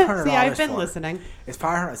 It's $500. See, I've been for it. listening. It's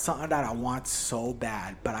 $500. Something that I want so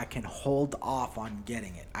bad, but I can hold off on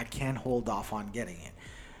getting it.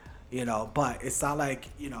 You know, but it's not like,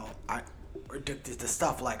 you know, we're addicted to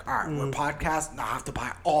stuff like, all right, we're podcast, now I have to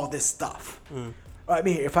buy all this stuff. I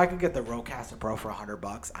mean, if I could get the Rodecaster Pro for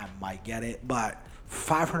 $100, I might get it, but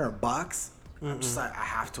 $500, I'm just like, I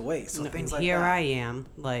have to wait. So things like here that. I am,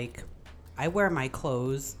 like, I wear my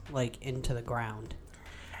clothes like into the ground.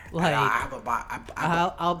 Like,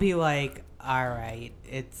 I'll be like, all right,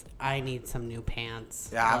 I need some new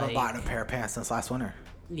pants. Yeah, I haven't bought a pair of pants since last winter.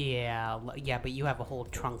 Yeah, but you have a whole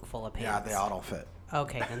trunk full of pants. Yeah, they all don't fit.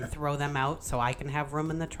 Okay, then throw them out so I can have room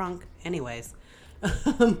in the trunk. Anyways,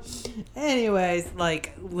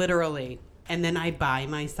 like literally, and then I buy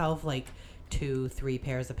myself like 2-3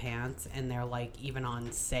 pairs of pants, and they're like even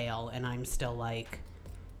on sale, and I'm still like,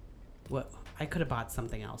 what? I could have bought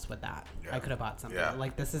something else with that. I could have bought something.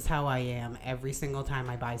 Like, this is how I am. Every single time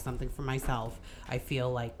I buy something for myself, I feel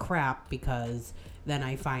like crap because then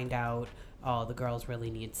I find out, oh, the girls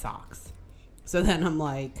really need socks. So then I'm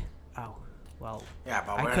like, oh, well, yeah,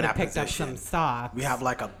 but I could have picked up some socks. We have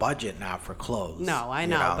like a budget now for clothes. No, I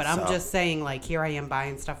know, but I'm just saying, like, here I am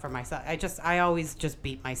buying stuff for myself. I always just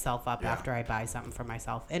beat myself up after I buy something for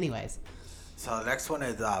myself. Anyways. So the next one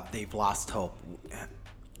is they've lost hope.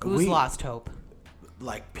 Who's lost hope?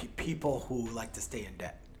 Like people who like to stay in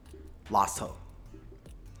debt. Lost hope.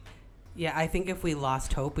 Yeah, I think if we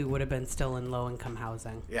lost hope, we would have been still in low-income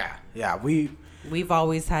housing. Yeah, We've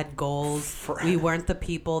always had goals. We weren't the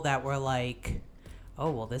people that were like, oh,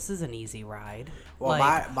 well, this is an easy ride. Well,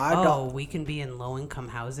 like, we can be in low-income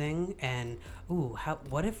housing, and,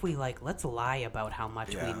 what if we, like, let's lie about how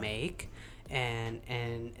much we make, and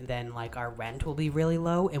then, like, our rent will be really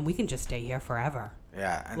low, and we can just stay here forever.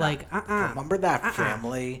 Yeah. And like, remember that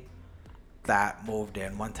family that moved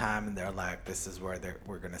in one time, and they're like, this is where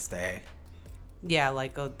we're going to stay? Yeah,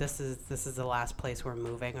 like, oh, this is the last place we're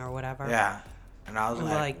moving or whatever. Yeah. And I was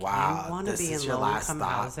like, wow, you want to this be is in your last low-income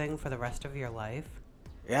stop. housing for the rest of your life?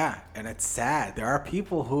 Yeah, and it's sad. There are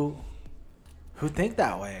people who think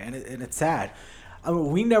that way, and it's sad. I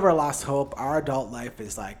mean, we never lost hope. Our adult life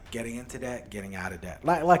is like getting into debt, getting out of debt.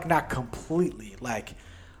 Like not completely. Like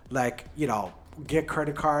get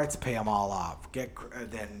credit cards, pay them all off.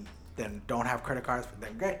 Then don't have credit cards,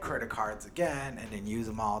 then get credit cards again, and then use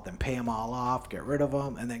them all. Then pay them all off, get rid of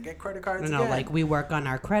them, and then get credit cards again. Like we work on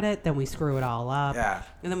our credit, then we screw it all up. Yeah.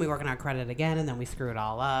 And then we work on our credit again, and then we screw it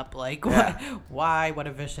all up. Like, why? What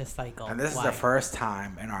a vicious cycle. And this is the first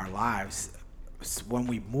time in our lives when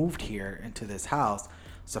we moved here into this house.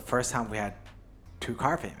 It's the first time we had 2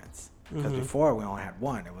 car payments. Because before we only had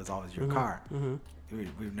one. It was always your car.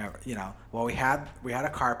 We've never, we had a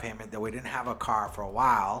car payment. Then we didn't have a car for a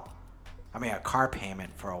while. I mean, a car payment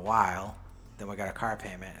for a while. Then we got a car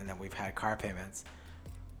payment, and then we've had car payments.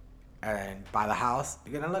 And buy the house,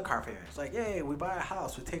 you get another car payment. It's like, yay, we buy a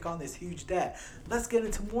house. We take on this huge debt. Let's get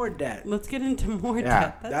into more debt.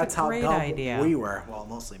 Debt. That's a great idea. We were. Well,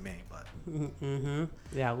 mostly me, but.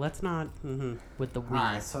 Yeah, let's not with the we. All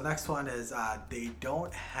right, so next one is they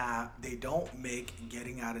don't make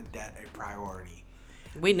getting out of debt a priority.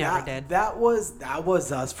 We never did. That was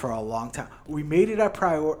us for a long time. We made it a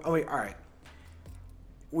priority. Oh wait, all right.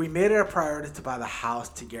 We made it a priority to buy the house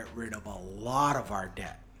to get rid of a lot of our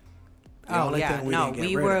debt.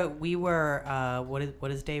 We were what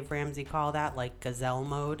does Dave Ramsey call that? Like gazelle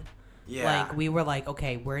mode. Yeah. Like we were like,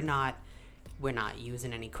 okay, we're not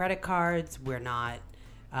using any credit cards. We're not.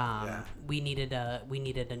 We needed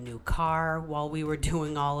a new car while we were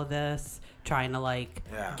doing all of this, trying to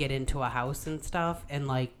get into a house and stuff. And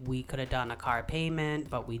we could have done a car payment,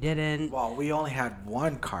 but we didn't. Well, we only had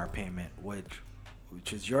one car payment, which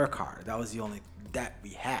is your car. That was the only debt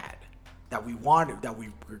we had, that we wanted, that we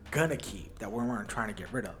were gonna keep, that we weren't trying to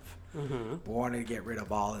get rid of. We wanted to get rid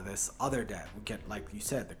of all of this other debt. We get, like you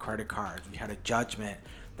said, the credit cards. We had a judgment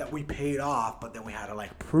that we paid off, but then we had to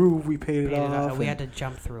prove we paid it off. We had to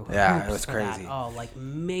jump through hoops. Yeah, it was for crazy. That. Oh,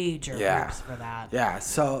 major hoops for that. Yeah,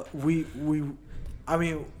 so we were.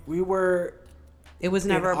 It was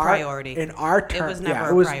never a priority. In our term, it was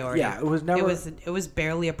never a priority. Yeah, it was never. It was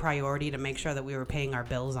barely a priority to make sure that we were paying our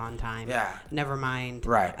bills on time. Yeah. Never mind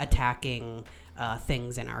attacking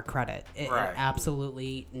things in our credit. It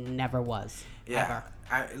absolutely never was. Yeah.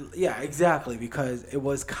 Ever. Exactly, because it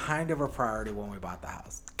was kind of a priority when we bought the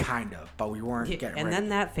house. Kind of, but we weren't getting rid of it. And then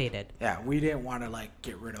that faded. Yeah, we didn't want to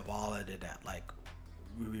get rid of all of the debt.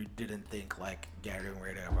 We didn't think getting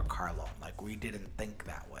rid of a car loan. We didn't think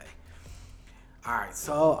that way. All right,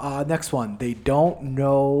 so next one. They don't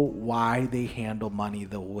know why they handle money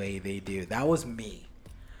the way they do. That was me.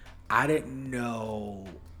 I didn't know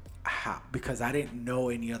how, because I didn't know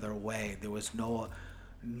any other way. There was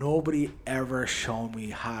nobody ever shown me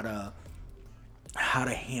how to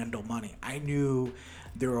handle money. I knew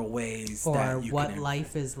there were ways that you what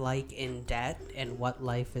life is like in debt and what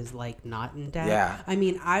life is like not in debt. Yeah. I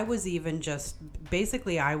mean, I was even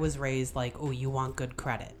I was raised you want good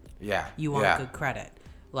credit. Yeah. You want good credit.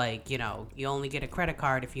 You only get a credit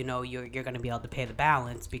card if you know you're going to be able to pay the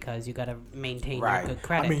balance, because you got to maintain your good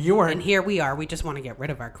credit. I mean, you weren't. And here we are. We just want to get rid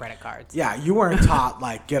of our credit cards. Yeah, you weren't taught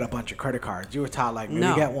get a bunch of credit cards. You were taught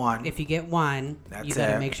maybe get one. If you get one, you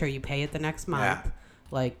got to make sure you pay it the next month.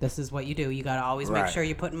 Yeah. This is what you do. You got to always make sure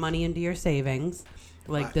you're putting money into your savings.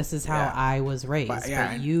 This is how I was raised,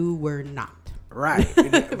 but you were not. Right.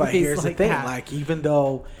 But here's the thing.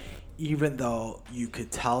 Even though you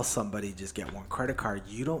could tell somebody just get one credit card,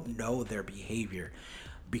 you don't know their behavior,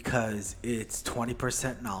 because it's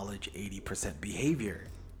 20% knowledge, 80% behavior.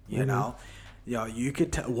 You know, you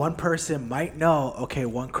could one person might know, okay,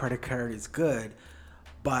 one credit card is good,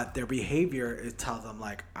 but their behavior is tell them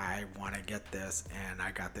I want to get this and I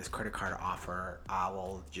got this credit card offer. I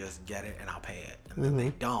will just get it and I'll pay it, and then they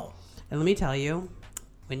don't. And let me tell you,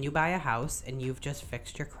 when you buy a house and you've just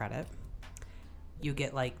fixed your credit, you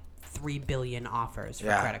get 3 billion offers for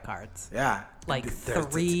credit cards. Yeah. 3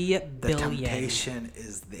 billion. The temptation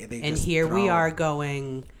is and here we are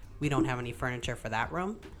going, we don't have any furniture for that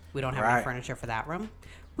room. We don't have any furniture for that room.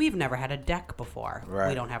 We've never had a deck before. Right.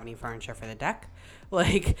 We don't have any furniture for the deck.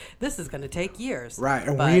 This is going to take years. Right.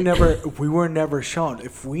 And we were never shown.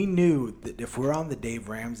 If we knew that if we're on the Dave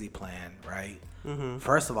Ramsey plan, right?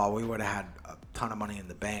 First of all, we would have had a ton of money in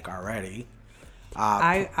the bank already.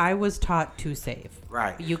 I was taught to save.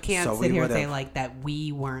 Right. You can't sit here and say that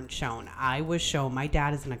we weren't shown. I was shown. My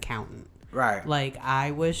dad is an accountant. Right.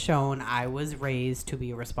 I was shown, I was raised to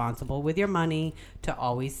be responsible with your money, to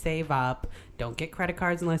always save up. Don't get credit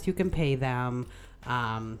cards unless you can pay them.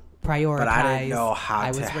 prioritize. But I didn't know how I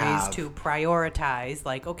was to raised have- to prioritize,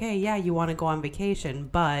 like, okay, yeah, you want to go on vacation,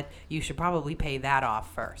 but you should probably pay that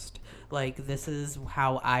off first. Like, this is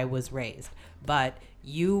how I was raised. But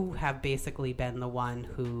you have basically been the one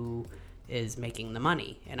who is making the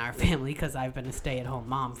money in our family because I've been a stay-at-home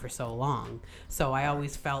mom for so long. So I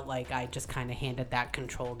always felt like I just kind of handed that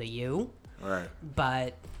control to you. Right.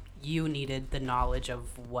 But you needed the knowledge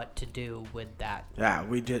of what to do with that. Yeah,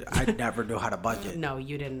 we did. I never knew how to budget. No,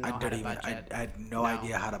 you didn't know how to budget. I had no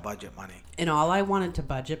idea how to budget money. And all I wanted to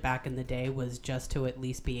budget back in the day was just to at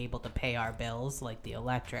least be able to pay our bills, like the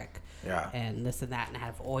electric, and this and that, and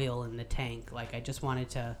have oil in the tank. Like, I just wanted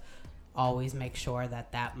to always make sure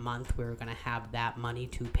that month we were going to have that money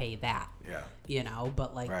to pay that. Yeah. You know,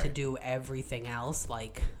 but like Right. to do everything else,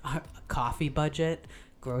 like a coffee budget,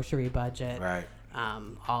 grocery budget, Right.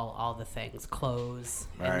 All the things, clothes,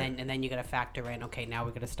 Right. and then you got to factor in. Okay, now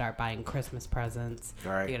we're gonna start buying Christmas presents.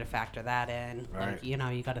 Right. You got to factor that in. Right. Like, you know,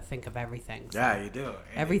 you got to think of everything. So Yeah, you do. And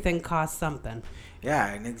everything costs something. Yeah,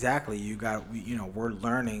 and exactly. We're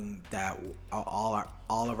learning that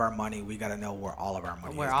all of our money. We got to know where all of our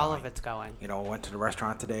money. Where is all going. of it's going. You know, I went to the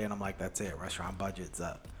restaurant today, and I'm like, that's it. Restaurant budget's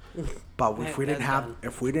up. But if we That's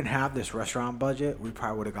didn't have this restaurant budget, we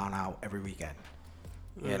probably would have gone out every weekend.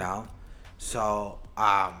 You know, so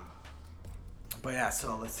but yeah.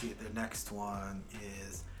 So let's see. The next one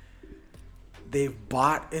is they've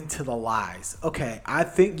bought into the lies. Okay, I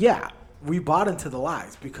think we bought into the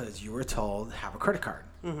lies because you were told have a credit card.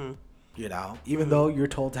 Mm-hmm. You know, even though you're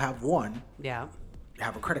told to have one. Yeah.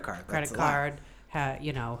 Have a credit card. That's Credit a lie.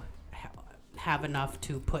 card. Have enough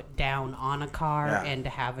to put down on a car and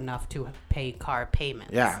to have enough to pay car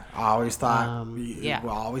payments. Yeah, I always thought yeah.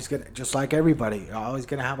 we're always gonna, just like everybody, you're always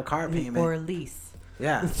gonna have a car payment Or a lease.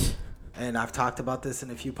 Yeah, and I've talked about this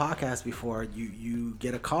in a few podcasts before. You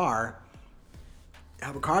get a car,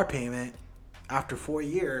 have a car payment. After 4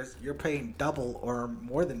 years, you're paying double or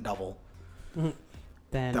more than double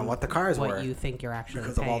than what the car is worth. What you think you're actually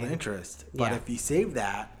because paying. of all the interest. But Yeah. if you save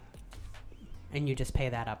that, and you just pay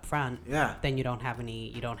that up front, then you don't have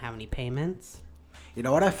any payments. You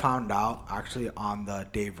know what I found out actually on the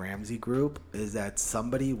Dave Ramsey group is that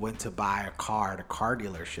somebody went to buy a car at a car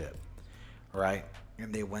dealership, right?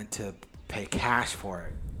 And they went to pay cash for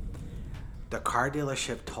it. The car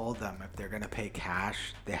dealership told them if they're going to pay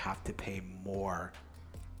cash, they have to pay more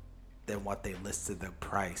than what they listed the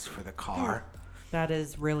price for the car. That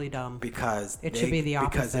is really dumb. Because it should be the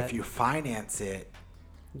opposite. Because if you finance it,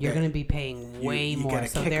 you're going to be paying way more.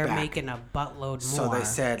 So they're making a buttload more. So they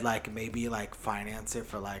said maybe finance it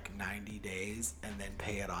for 90 days and then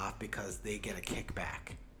pay it off because they get a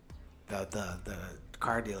kickback. The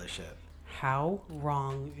car dealership. How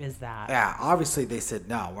wrong is that? Yeah, obviously they said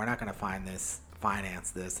no, we're not going to finance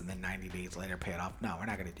this and then 90 days later pay it off. No, we're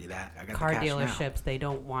not going to do that. I got car the cash dealerships, now. They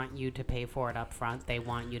don't want you to pay for it up front. They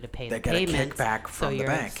want you to pay they the get payments. a kickback from the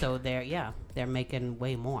bank. So they're making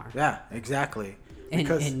way more. Yeah, exactly.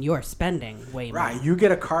 And you're spending way more. Right, you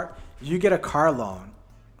get a car loan,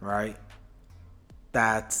 right?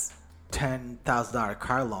 That's $10,000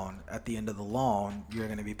 car loan. At the end of the loan, you're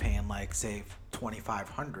going to be paying say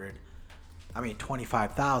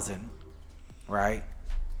 $25,000, right?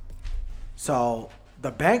 So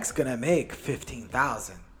the bank's going to make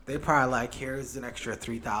 $15,000. They probably here's an extra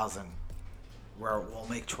 $3,000 where we'll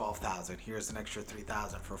make $12,000. Here's an extra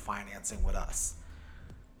 $3,000 for financing with us.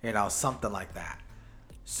 You know, something like that.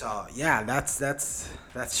 So yeah, that's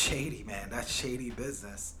shady, man. That's shady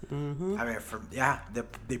business. Mm-hmm. I mean,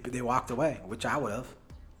 they walked away, which I would have.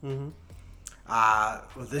 Mm-hmm.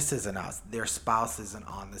 Well, this isn't us. Their spouse isn't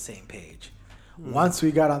on the same page. Mm-hmm. Once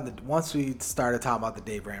we started talking about the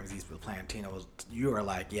Dave Ramsey's plan, Tina you were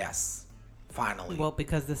like, yes, finally. Well,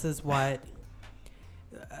 because this is what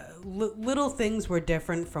little things were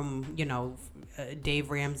different from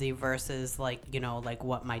Dave Ramsey versus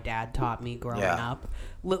what my dad taught me growing up.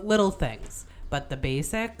 Little things, but the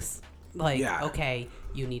basics, okay,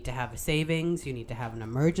 you need to have a savings, you need to have an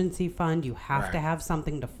emergency fund, you have to have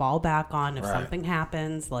something to fall back on if something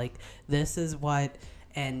happens. This is what,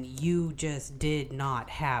 and you just did not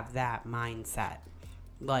have that mindset,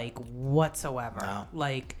 whatsoever.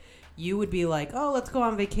 No. You would be like, oh, let's go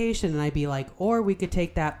on vacation. And I'd be like, or we could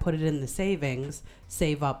take that, put it in the savings,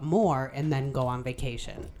 save up more, and then go on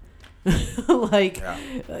vacation. This is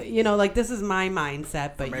my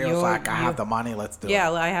mindset. But you're like, I have the money, let's do it.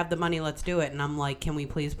 Yeah, I have the money, let's do it. And I'm like, can we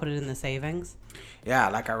please put it in the savings? Yeah,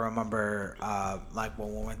 I remember,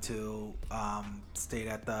 when we went to, stayed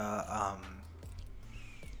at the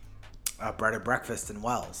bread and breakfast in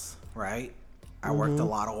Wells, right? I worked a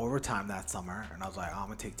lot of overtime that summer, and I was like, I'm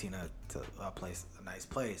gonna take Tina to a place a nice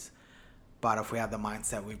place. But if we had the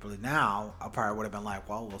mindset we believe now, I probably would have been like,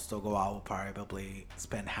 well, we'll still go out. We'll probably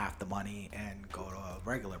spend half the money and go to a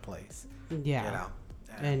regular place. Yeah. You know?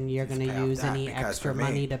 And you're going to use any extra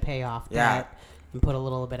money to pay off that and put a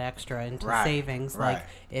little bit extra into savings. Like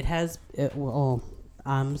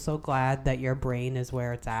I'm so glad that your brain is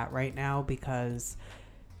where it's at right now, because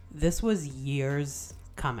this was years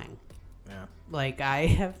coming. Yeah. Like, I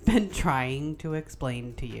have been trying to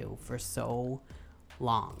explain to you for so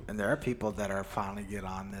long. And there are people that are finally get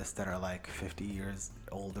on this that are like 50 years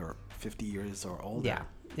or older. Yeah.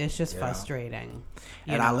 It's just frustrating.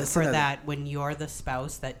 And I listen for that when you're the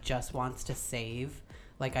spouse that just wants to save.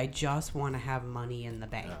 Like, I just want to have money in the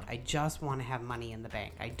bank. Yeah. I just want to have money in the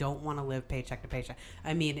bank. I don't want to live paycheck to paycheck.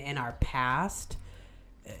 I mean, in our past,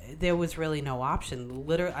 there was really no option.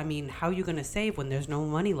 Literally, I mean, how are you going to save when there's no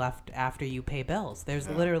money left after you pay bills? There's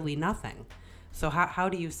literally nothing. So how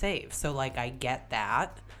do you save? So, like, I get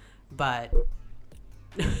that, but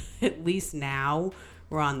at least now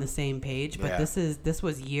we're on the same page. But this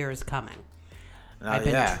was years coming. I've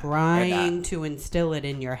been trying to instill it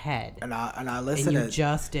in your head, and I listened. And you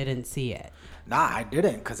just didn't see it. Nah, I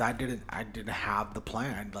didn't, because I didn't have the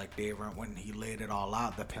plan. Like Dave, when he laid it all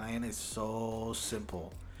out, the plan is so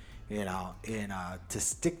simple, you know. And to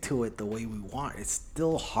stick to it the way we want, it's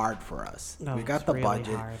still hard for us. No, we got the really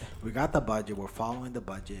budget. Hard. We got the budget. We're following the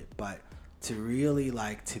budget, but to really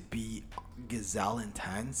to be gazelle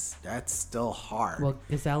intense, that's still hard. Well,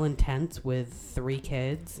 gazelle intense with 3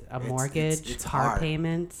 kids, a mortgage, it's car hard.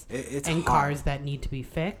 Payments, it's and hard. Cars that need to be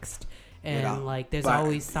fixed, and there's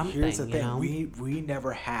always something. Here's the thing: we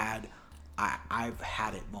never had I've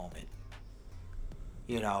had it moment.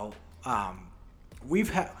 You know,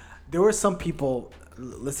 there were some people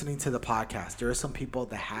listening to the podcast. There are some people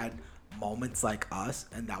that had moments like us,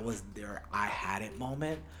 and that was their I had it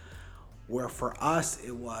moment. Where for us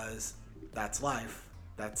it was, that's life.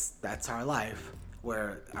 That's our life.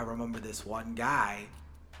 Where I remember this one guy,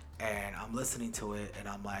 and I'm listening to it, and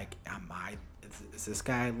I'm like, is this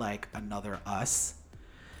guy like another us?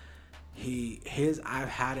 His I've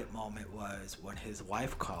had it moment was when his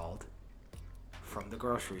wife called from the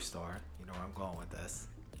grocery store. You know where I'm going with this.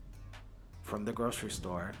 From the grocery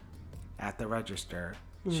store, at the register,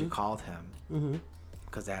 she called him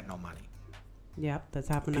because they had no money. Yep, that's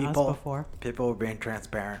happened to us before. People were being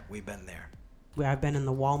transparent. We've been there. I've been in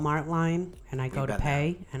the Walmart line, and I go to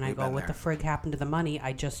pay, and I go, what the frig happened to the money?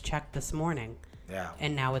 I just checked this morning. Yeah.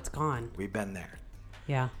 And now it's gone. We've been there.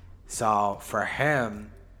 Yeah. So for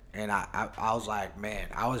him, and I was like, man,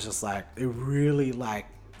 I was just like, it really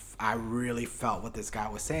I really felt what this guy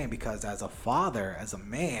was saying, because as a father, as a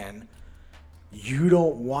man, you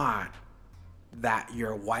don't want that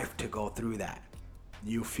your wife to go through that.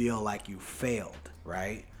 You feel like you failed,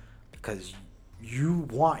 right? Because you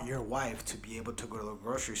want your wife to be able to go to the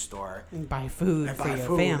grocery store and buy food for your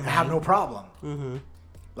family and have no problem. Mm-hmm.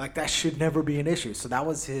 Like, that should never be an issue. So that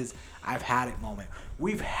was his I've had it moment.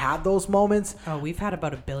 We've had those moments. Oh, we've had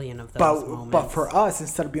about 1 billion of those moments. But for us,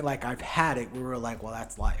 instead of being like I've had it, we were like, well,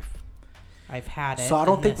 that's life. I've had it. So I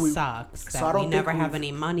don't think this sucks. That we never have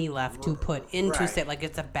any money left to put into it. Like,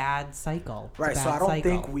 it's a bad cycle. Right. So I don't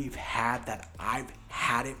think we've had that I've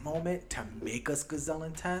had it moment to make us gazelle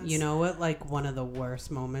intense. You know what? Like, one of the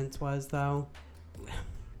worst moments was, though.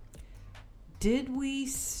 Did we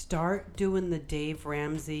start doing the Dave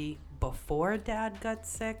Ramsey before Dad got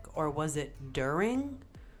sick, or was it during?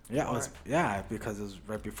 Yeah, it was. Yeah, because it was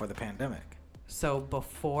right before the pandemic. So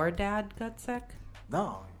before Dad got sick?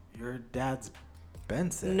 No. Your dad's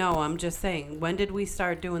been sick. No, I'm just saying, when did we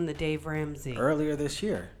start doing the Dave Ramsey? Earlier this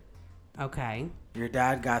year. Okay. Your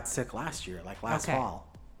dad got sick last year, like last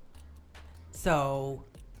fall. So,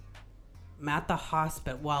 I'm at the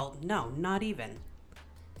hospital. Well, no, not even.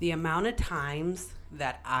 The amount of times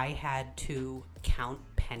that I had to count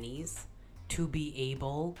pennies to be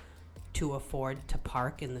able to afford to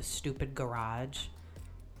park in the stupid garage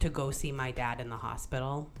to go see my dad in the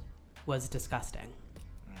hospital was disgusting.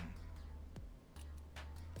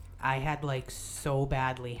 I had so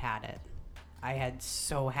badly had it. I had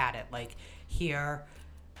so had it. Like, here,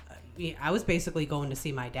 I was basically going to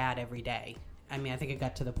see my dad every day. I mean, I think it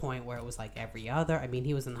got to the point where it was like every other. I mean,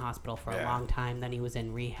 he was in the hospital for a long time. Then he was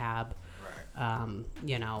in rehab. Right.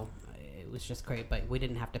 You know, it was just great. But we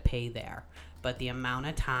didn't have to pay there. But the amount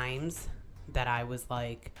of times that I was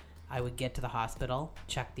like, I would get to the hospital,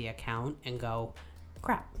 check the account, and go,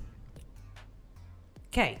 crap.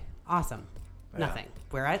 Okay, awesome. Nothing.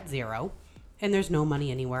 We're at 0, and there's no money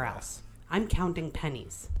anywhere else. I'm counting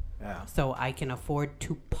pennies. Yeah. So I can afford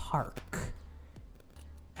to park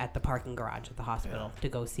at the parking garage at the hospital to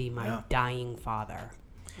go see my dying father.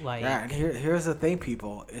 Like, yeah, and here's the thing,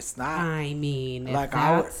 people. It's not. I mean, like if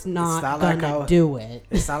that's not gonna do it.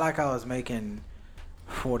 It's not like I was making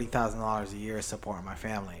 $40,000 a year supporting my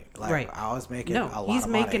family. Like, right. I was making a lot of money. He's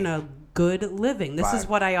making a good living. This is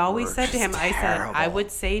what I always said to him. I said, I would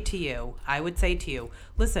say to you,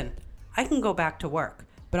 listen, I can go back to work,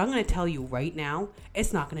 but I'm going to tell you right now,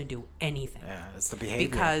 it's not going to do anything. Yeah, it's the behavior.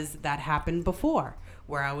 Because that happened before,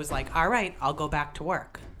 where I was like, all right, I'll go back to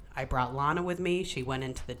work. I brought Lana with me. She went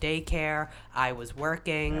into the daycare. I was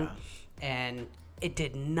working, and it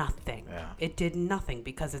did nothing. Yeah. It did nothing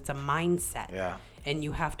because it's a mindset. Yeah. And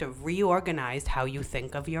you have to reorganize how you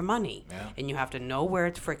think of your money. Yeah. And you have to know where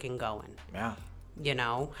it's freaking going. Yeah. You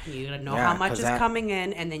know, you gotta know how much is coming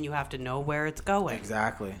in, and then you have to know where it's going.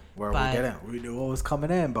 Exactly. We didn't. We knew what was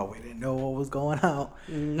coming in, but we didn't know what was going out.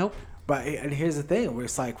 Nope. But and here's the thing: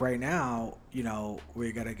 it's like right now,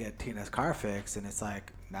 we gotta get Tina's car fixed, and it's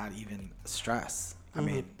like not even stress. I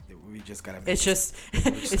mean, we just gotta. It's just.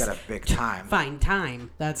 Gotta big time. Find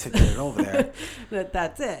time. That's to get it over there.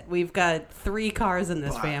 That's it. We've got 3 cars in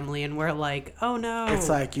this family, and we're like, oh no. It's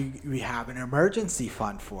like we have an emergency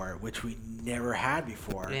fund for it, which we never had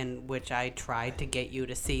before, and which I tried to get you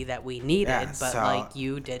to see that we needed, but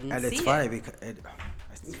you didn't. And see it's funny because I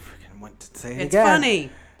freaking went to say it it's again. Funny.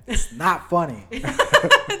 It's not funny.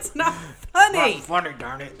 It's not funny. Not funny,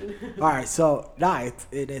 darn it. All right, so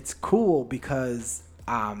it's cool because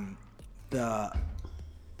the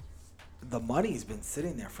money's been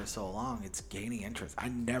sitting there for so long. It's gaining interest. I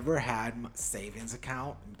never had savings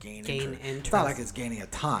account and gain interest. It's not like it's gaining a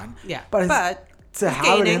ton. Yeah, but to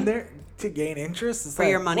have it in there to gain interest is for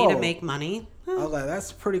your money to make money. I was like,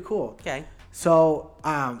 that's pretty cool. Okay. So,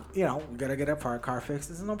 we gotta get our car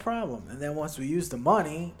fixed. It's no problem. And then once we use the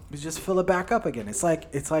money, we just fill it back up again. It's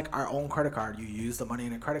like our own credit card. You use the money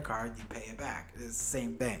in a credit card, you pay it back. It's the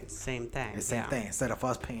same thing. Same thing. It's the same thing. Instead of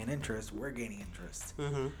us paying interest, we're gaining interest.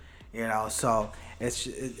 Mm-hmm. So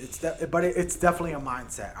but it's definitely a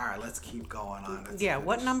mindset. All right, let's keep going on.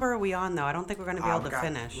 What number are we on though? I don't think we're gonna be able to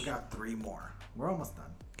finish. We got 3 more. We're almost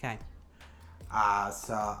done. Okay.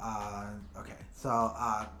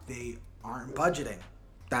 So they aren't budgeting.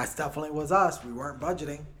 That's definitely was us. We weren't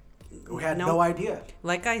budgeting. We had no idea.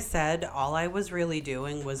 Like I said, all I was really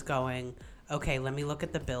doing was going, okay, let me look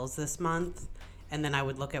at the bills this month, and then I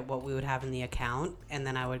would look at what we would have in the account, and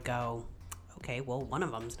then I would go, okay, well, one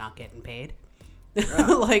of them's not getting paid. Yeah.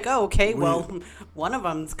 One of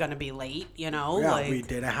them's gonna be late, Yeah, we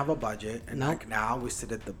didn't have a budget, and now we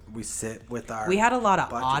sit with our. We had a lot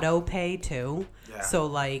of budget. auto pay too, yeah.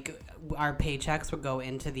 So our paychecks would go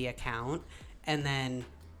into the account, and then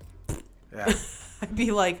I'd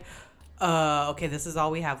be like, okay, this is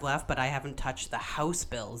all we have left, but I haven't touched the house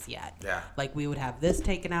bills yet. Yeah. Like we would have this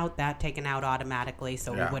taken out, that taken out automatically,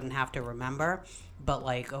 so we wouldn't have to remember. But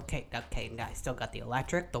okay, I still got the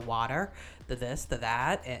electric, the water, the this, the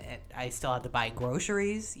that. I still have to buy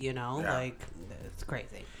groceries, it's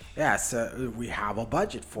crazy. Yeah, so we have a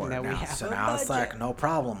budget for it now. So now it's like no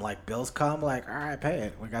problem. Like bills come, like all right, pay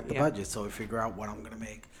it. We got the budget, so we figure out what I'm gonna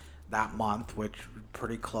make that month, which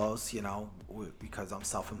pretty close, because I'm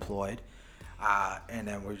self-employed. And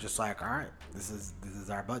then we're just like, all right, this is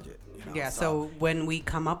our budget. Yeah. So when we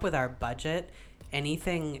come up with our budget,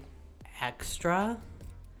 anything extra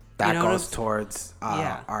that goes towards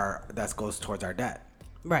that goes towards our debt.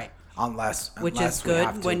 Right. Which is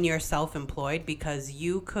good when you're self-employed because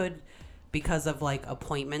you could, because of like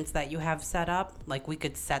appointments that you have set up, like we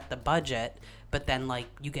could set the budget, but then like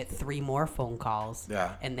you get 3 more phone calls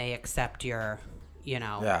and they accept your,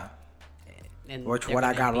 and which what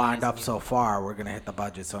I got lined up so far, we're going to hit the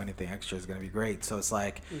budget. So anything extra is going to be great. So it's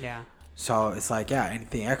like,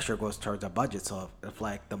 anything extra goes towards our budget. So if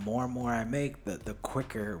like the more and more I make, the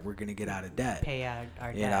quicker we're gonna get out of debt. Pay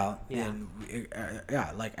our debt. And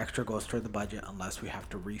like extra goes toward the budget unless we have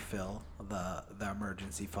to refill the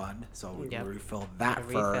emergency fund. So we refill that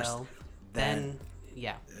first, then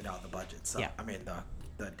the budget. So I mean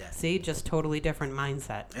the debt. See, just totally different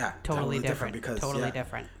mindset. Yeah, totally different. Because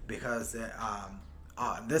different. Because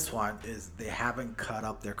this one is they haven't cut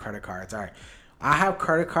up their credit cards. All right. I have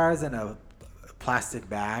credit cards in a plastic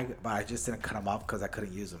bag, but I just didn't cut them up because I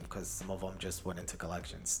couldn't use them because some of them just went into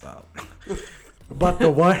collections. So, but the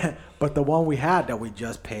one we had that we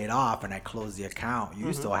just paid off and I closed the account.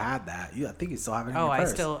 You still had that. I think you still have it in your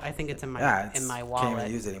purse. I think it's in my wallet. Can't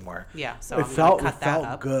even use it anymore. Yeah, so it felt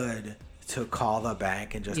good to call the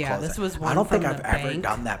bank and just close it. This was one. I don't think I've ever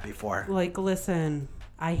done that before. Like, listen.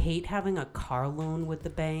 I hate having a car loan with the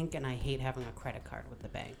bank, and I hate having a credit card with the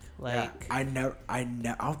bank. Like, I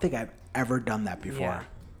don't think I've ever done that before.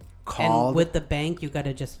 called. And with the bank, you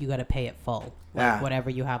gotta pay it full. Like whatever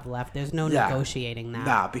you have left. There's no negotiating that.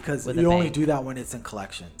 Nah, because with you only bank. do that when it's in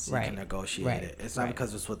collections. You Right. can negotiate Right. it. It's not Right.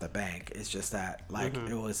 because it's with the bank. It's just that like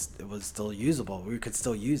it was still usable. We could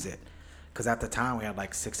still use it because at the time we had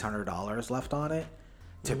like $600 left on it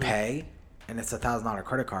to pay, and it's $1,000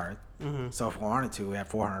 credit card. So if we wanted to, we had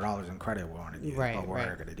 $400 in credit. We wanted to use, Right, but we're right.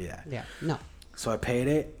 not gonna do that. Yeah. No. So I paid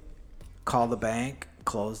it, called the bank,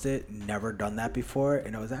 closed it. Never done that before,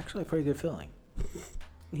 and it was actually a pretty good feeling.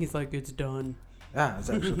 He's like, it's done. Yeah, it's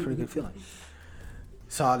actually a pretty good feeling.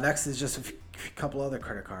 So next is just a couple other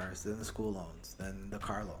credit cards, then the school loans, then the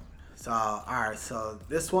car loan. So all right, so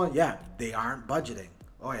this one, they aren't budgeting.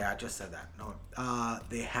 Oh yeah, I just said that. No,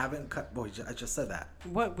 they haven't cut. Boy, I just said that.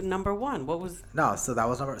 What number one? What was? No, so that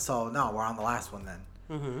was number. So no, we're on the last one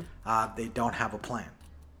then. They don't have a plan.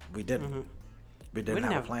 We didn't. We didn't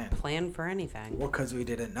have a plan for anything. Well, because we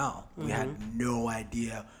didn't know. We had no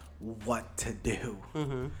idea what to do.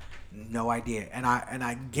 No idea. And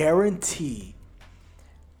I guarantee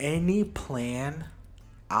any plan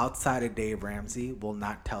outside of Dave Ramsey will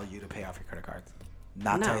not tell you to pay off your credit cards.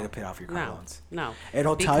 Tell you to pay off your car loans. No.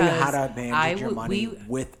 It'll tell you how to Because manage your money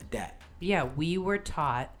with debt. Yeah, we were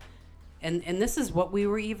taught, and this is what we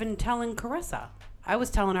were even telling Carissa. I was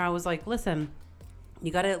telling her, I was like, listen,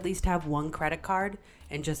 you got to at least have one credit card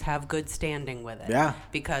and just have good standing with it. Yeah.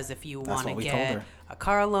 Because if you That's want to what we told get her. a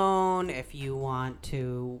car loan, if you want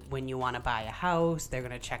to, when you want to buy a house, they're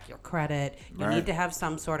going to check your credit. You Right. need to have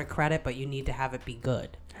some sort of credit, but you need to have it be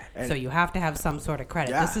good. And- So you have to have some sort of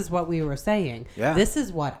credit. Yeah. This is what we were saying. Yeah. This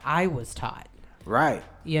is what I was taught. Right.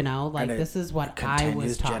 You know, like And it this is what I continues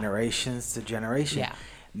was taught. generations to generation. Yeah.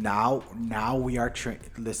 Now we are.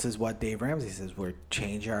 This is what Dave Ramsey says. We're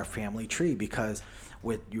changing our family tree because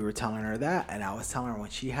you were telling her that, and I was telling her when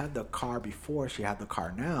she had the car before she had the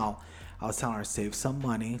car now. I was telling her save some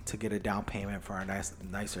money to get a down payment for a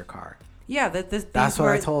nicer car. Yeah, That's what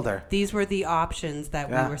I told her. These were the options that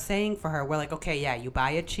Yeah. we were saying for her. We're like, okay, yeah, you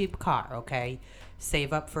buy a cheap car, okay?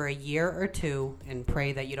 Save up for a year or two and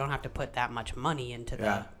pray that you don't have to put that much money into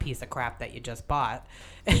the piece of crap that you just bought.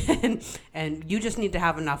 and you just need to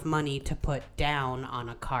have enough money to put down on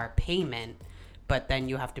a car payment, but then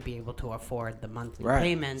you have to be able to afford the monthly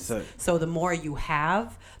payments. So the more you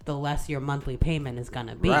have, the less your monthly payment is going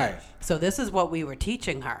to be. Right. So this is what we were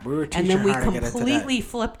teaching her. We were and then teaching we her to get into completely that.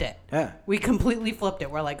 flipped it. Yeah. We completely flipped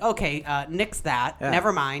it. We're like, okay, nix that. Yeah.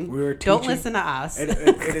 Never mind. We were Don't teaching- listen to us. And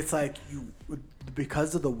it's like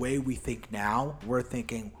because of the way we think now, we're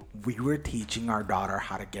thinking we were teaching our daughter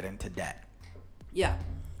how to get into debt. Yeah.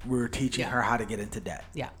 We were teaching her how to get into debt.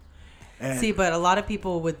 Yeah. And See, but a lot of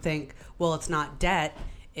people would think, well, it's not debt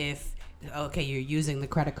if, okay, you're using the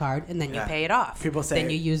credit card and then you Yeah. pay it off. People say- then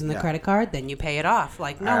you're using the yeah. credit card, then you pay it off.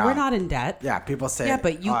 Like, no, I we're know. not in debt. Yeah, people say. Yeah,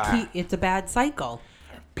 but you "Oh, keep, it's a bad cycle.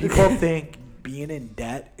 People think being in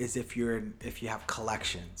debt is if you have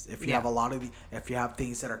collections. If you Yeah. have if you have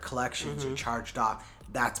things that are collections and charged off,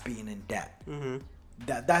 that's being in debt.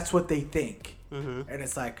 That's what they think. And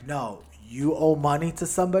it's like, no, you owe money to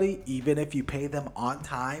somebody, even if you pay them on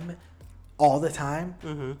time, all the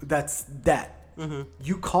time. That's debt.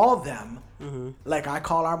 You call them, like I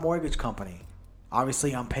call our mortgage company.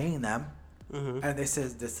 Obviously, I'm paying them, and they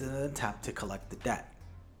says this is an attempt to collect the debt.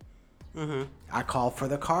 I call for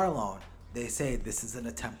the car loan. They say this is an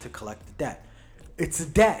attempt to collect the debt. It's a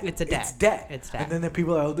debt. It's a debt. It's debt. It's debt. And then the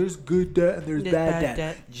people are, oh, there's good debt and there's There's bad bad debt.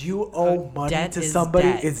 debt. You owe money Debt to is somebody.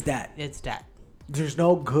 debt. It's debt. It's debt. There's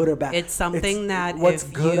no good or bad. It's something that what's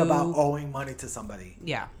if good you- about owing money to somebody.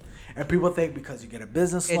 Yeah. And people think because you get a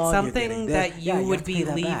business It's loan, you're getting something this. that you Yeah, would have to be pay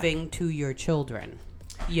that back. leaving to your children.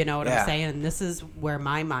 You know what Yeah. I'm saying? And this is where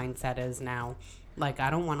my mindset is now. Like, I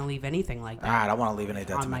don't want to leave anything like that. I don't want to leave any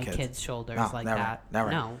debt on to my my kids' shoulders No, like never, that.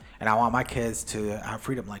 Never. No. And I want my kids to have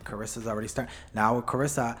freedom. Like Carissa's already started. Now with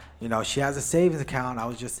Carissa, she has a savings account. I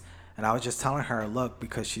was just telling her, look,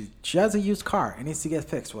 because she has a used car. It needs to get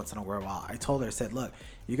fixed once in a while. I told her, I said, look,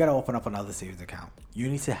 you got to open up another savings account. You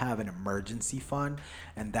need to have an emergency fund,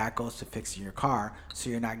 and that goes to fixing your car, so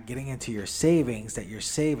you're not getting into your savings that you're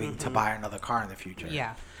saving to buy another car in the future.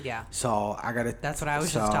 Yeah, yeah. So I got to. That's what I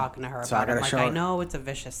was just talking to her So about. I got I'm to like, show I her. know it's a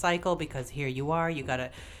vicious cycle because here you are, you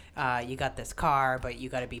got this car, but you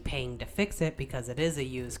got to be paying to fix it because it is a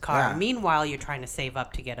used car. Yeah. Meanwhile, you're trying to save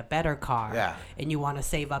up to get a better car, Yeah. and you want to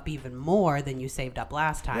save up even more than you saved up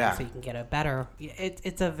last time, Yeah. so you can get a better.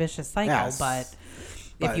 It's a vicious cycle, Yes. but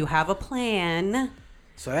But- if you have a plan,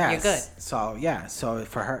 So yeah, you're good. So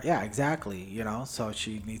for her, yeah, exactly. So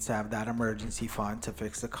she needs to have that emergency fund to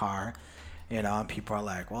fix the car, You know, and people are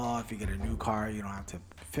like, well, if you get a new car, you don't have to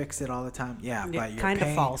fix it all the time. Yeah, but you're kind of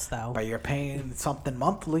paying, false though. But you're paying something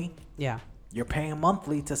monthly. Yeah. You're paying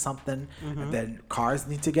monthly to something, and then cars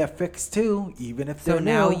need to get fixed too, even if they're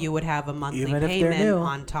new. So now you would have a monthly Even if they're payment new.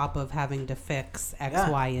 on top of having to fix X, Yeah.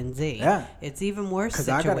 Y, and Z. Yeah. It's even worse 'Cause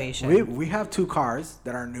situation. we have 2 cars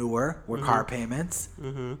that are newer with car payments,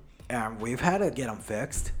 and we've had to get them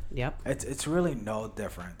fixed. Yep. It's really no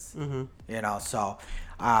difference, you know. So,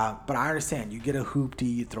 but I understand you get a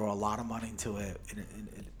hoopty, you throw a lot of money into it.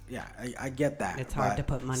 Yeah, I get that. It's hard but to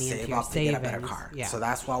put money into save your up to get a better savings. car. Yeah. So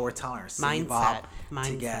that's why we're telling her save up to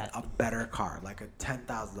Mindset. get a better car, like a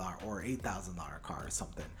 $10,000 or $8,000 car or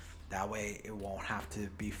something. That way it won't have to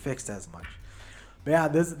be fixed as much. But yeah,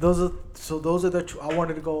 those are the. I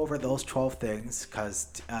wanted to go over those 12 things because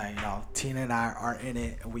you know, Tina and I are in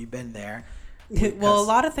it and we've been there. Well, a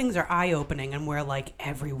lot of things are eye-opening, and we're like,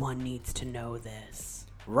 everyone needs to know this.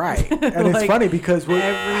 Right, and it's Like, funny because we're.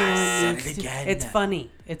 Everyone needs it to. again. It's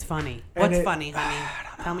funny. It's funny. And What's it- funny,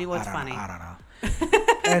 honey? Tell me what's funny. I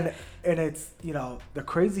don't know. and it's, you know, the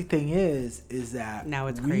crazy thing is that Now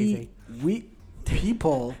it's crazy. We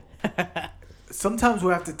people sometimes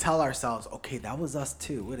we have to tell ourselves, okay, that was us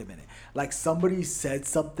too. Wait a minute. Like somebody said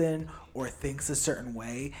something or thinks a certain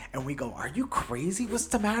way, and we go, "Are you crazy? What's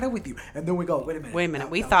the matter with you?" And then we go, "Wait a minute. Wait a minute.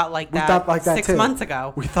 We thought like that, thought like that 6 too. months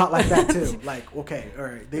ago. We thought like that too. Like, okay, all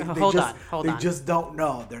right. They Hold just, on. They just don't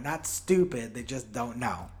know. They're not stupid. They just don't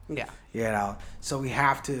know. Yeah. You know. So we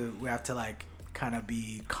have to like kind of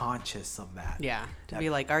be conscious of that. Yeah. To be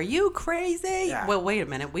like, are you crazy? Yeah. Well, wait a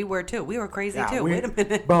minute. We were too. We were crazy Yeah, too. we- Wait a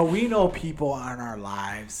minute. But we know people in our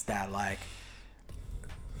lives that like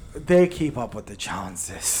they keep up with the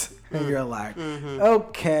Joneses. And you're like,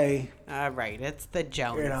 okay, All right. It's the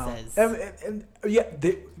Joneses. you know. And yeah,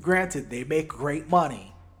 granted, they make great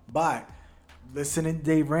money, but listening to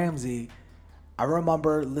Dave Ramsey, I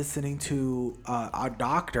remember listening to a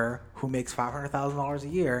doctor who makes $500,000 a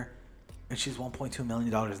year, and she's $1.2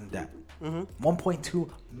 million in debt. $1.2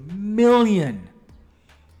 million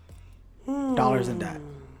in debt.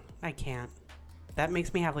 I can't. That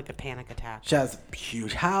makes me have like a panic attack. She has a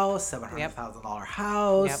huge house, $700,000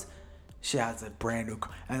 house. Yep. She has a brand new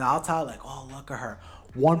car. And I'll tell her, like, oh, look at her.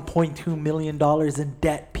 $1.2 million in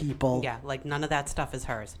debt, people. Yeah. Like none of that stuff is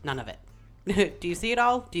hers. None of it. Do you see it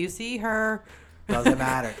all? Do you see her? Doesn't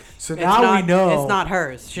matter. So It's now not, we know. It's not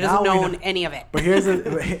hers. She Now doesn't we own know. any of it. But here's the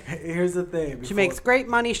thing. She before- makes great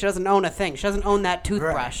money. She doesn't own a thing. She doesn't own that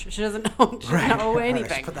toothbrush. She doesn't own, she doesn't own Right.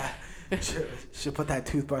 anything. She put that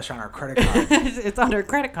toothbrush on her credit card. It's on her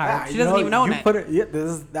credit card. Yeah, She you doesn't know, even own you it. Put it. Yeah,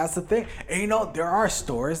 that's the thing. And you know, there are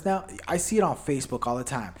stores now. I see it on Facebook all the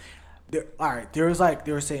time. All right, there was like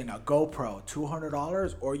they were saying a GoPro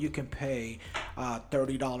 $200, or you can pay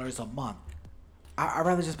 $30 a month. I'd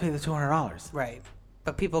rather just pay the $200. Right.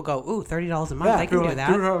 But people go, ooh, $30 a month. I can people do like, that.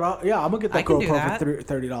 $200. Yeah, I'm gonna get I that can do GoPro that. for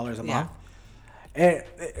 $30 a Yeah. month. And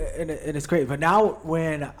it's great. But now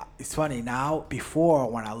it's funny now,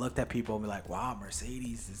 before when I looked at people and be like, wow,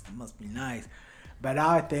 Mercedes, this must be nice. But now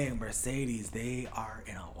I think Mercedes, they are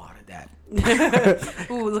in a lot of debt.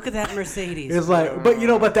 Ooh, look at that Mercedes. It's like, but you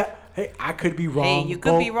know, hey, I could be wrong. Hey, you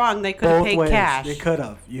could be wrong. They could have both paid ways. cash. They could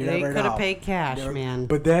have. You They never could have know. paid cash, man.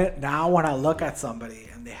 But then now when I look at somebody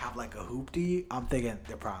and they have like a hoopty, I'm thinking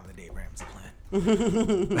they're probably on the Dave Ramsey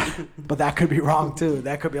plan. But that could be wrong too.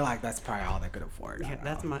 That could be like that's probably all they could afford. Yeah,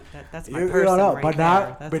 that's my that's my You person don't know. right But there.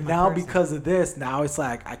 now, That's but my now person. because of this, now it's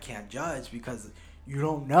like I can't judge because you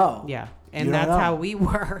don't know. Yeah, You and don't that's know. how we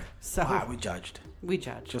were. So We judged. we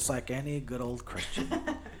judge. Just like any good old Christian.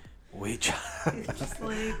 We judge. Just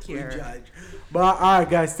like We your judge. But all right,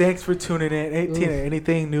 guys, thanks for tuning in. Hey, Tina,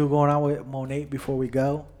 anything new going on with Monet before we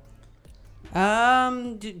go?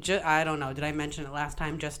 I don't know. Did I mention it last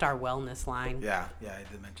time? Just our wellness line. Yeah, I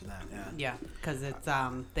did mention that. Yeah. Yeah, because it's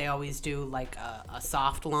they always do like a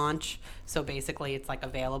soft launch. So basically, it's like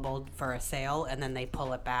available for a sale, and then they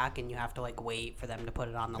pull it back, and you have to like wait for them to put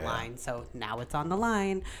it on the line. So now it's on the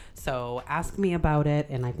line. So ask me about it,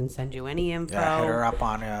 and I can send you any info. Yeah, hit her up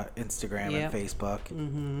on Instagram Yep. and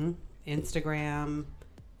Facebook. Instagram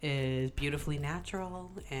is Beautifully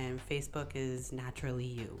Natural, and Facebook is Naturally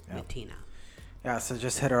You with Tina. Yeah, so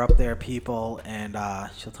just hit her up there, people, and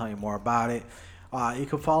she'll tell you more about it. You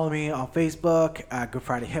can follow me on Facebook, Good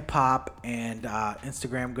Friday Hip Hop, and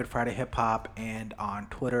Instagram, Good Friday Hip Hop, and on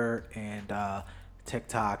Twitter and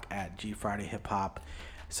TikTok at G Friday Hip Hop.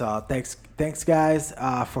 So thanks guys,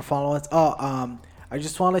 for following us. I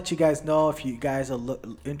just want to let you guys know if you guys are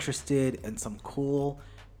interested in some cool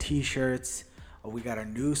T-shirts. We got a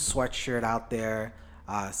new sweatshirt out there.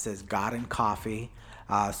 It says God and Coffee.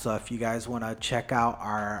 So if you guys want to check out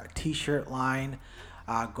our t-shirt line,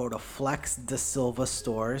 go to Flex De Silva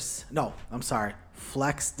stores. No, I'm sorry.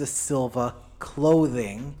 Flex De Silva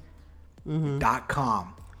Clothing.com.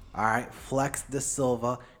 All right. Flex De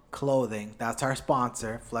Silva Clothing. That's our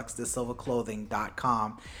sponsor. Flex De Silva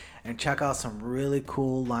Clothing.com. And check out some really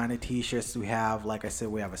cool line of t-shirts we have. Like I said,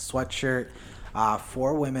 we have a sweatshirt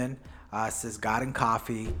for women. It says God and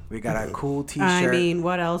Coffee. We got a cool t-shirt. I mean,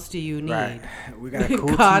 what else do you need? Right. We got a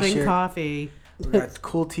cool God t-shirt. and Coffee. We got a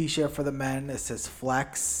cool t-shirt for the men. It says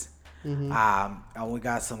Flex. And we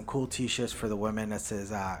got some cool t-shirts for the women that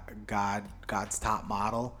says God's Top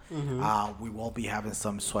Model. We will be having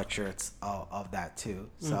some sweatshirts of that too.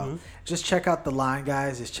 So just check out the line,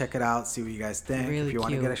 guys. Just check it out. See what you guys think. Really if you want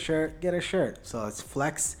to cute. get a shirt, get a shirt. So it's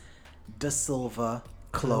Flex De Silva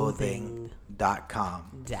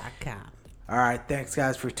Clothing.com. All right. Thanks,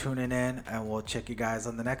 guys, for tuning in. And we'll check you guys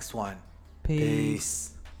on the next one.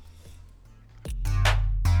 Peace.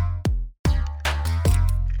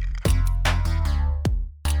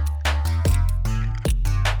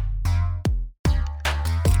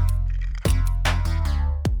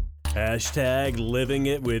 Hashtag living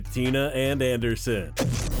it with Tina and Anderson.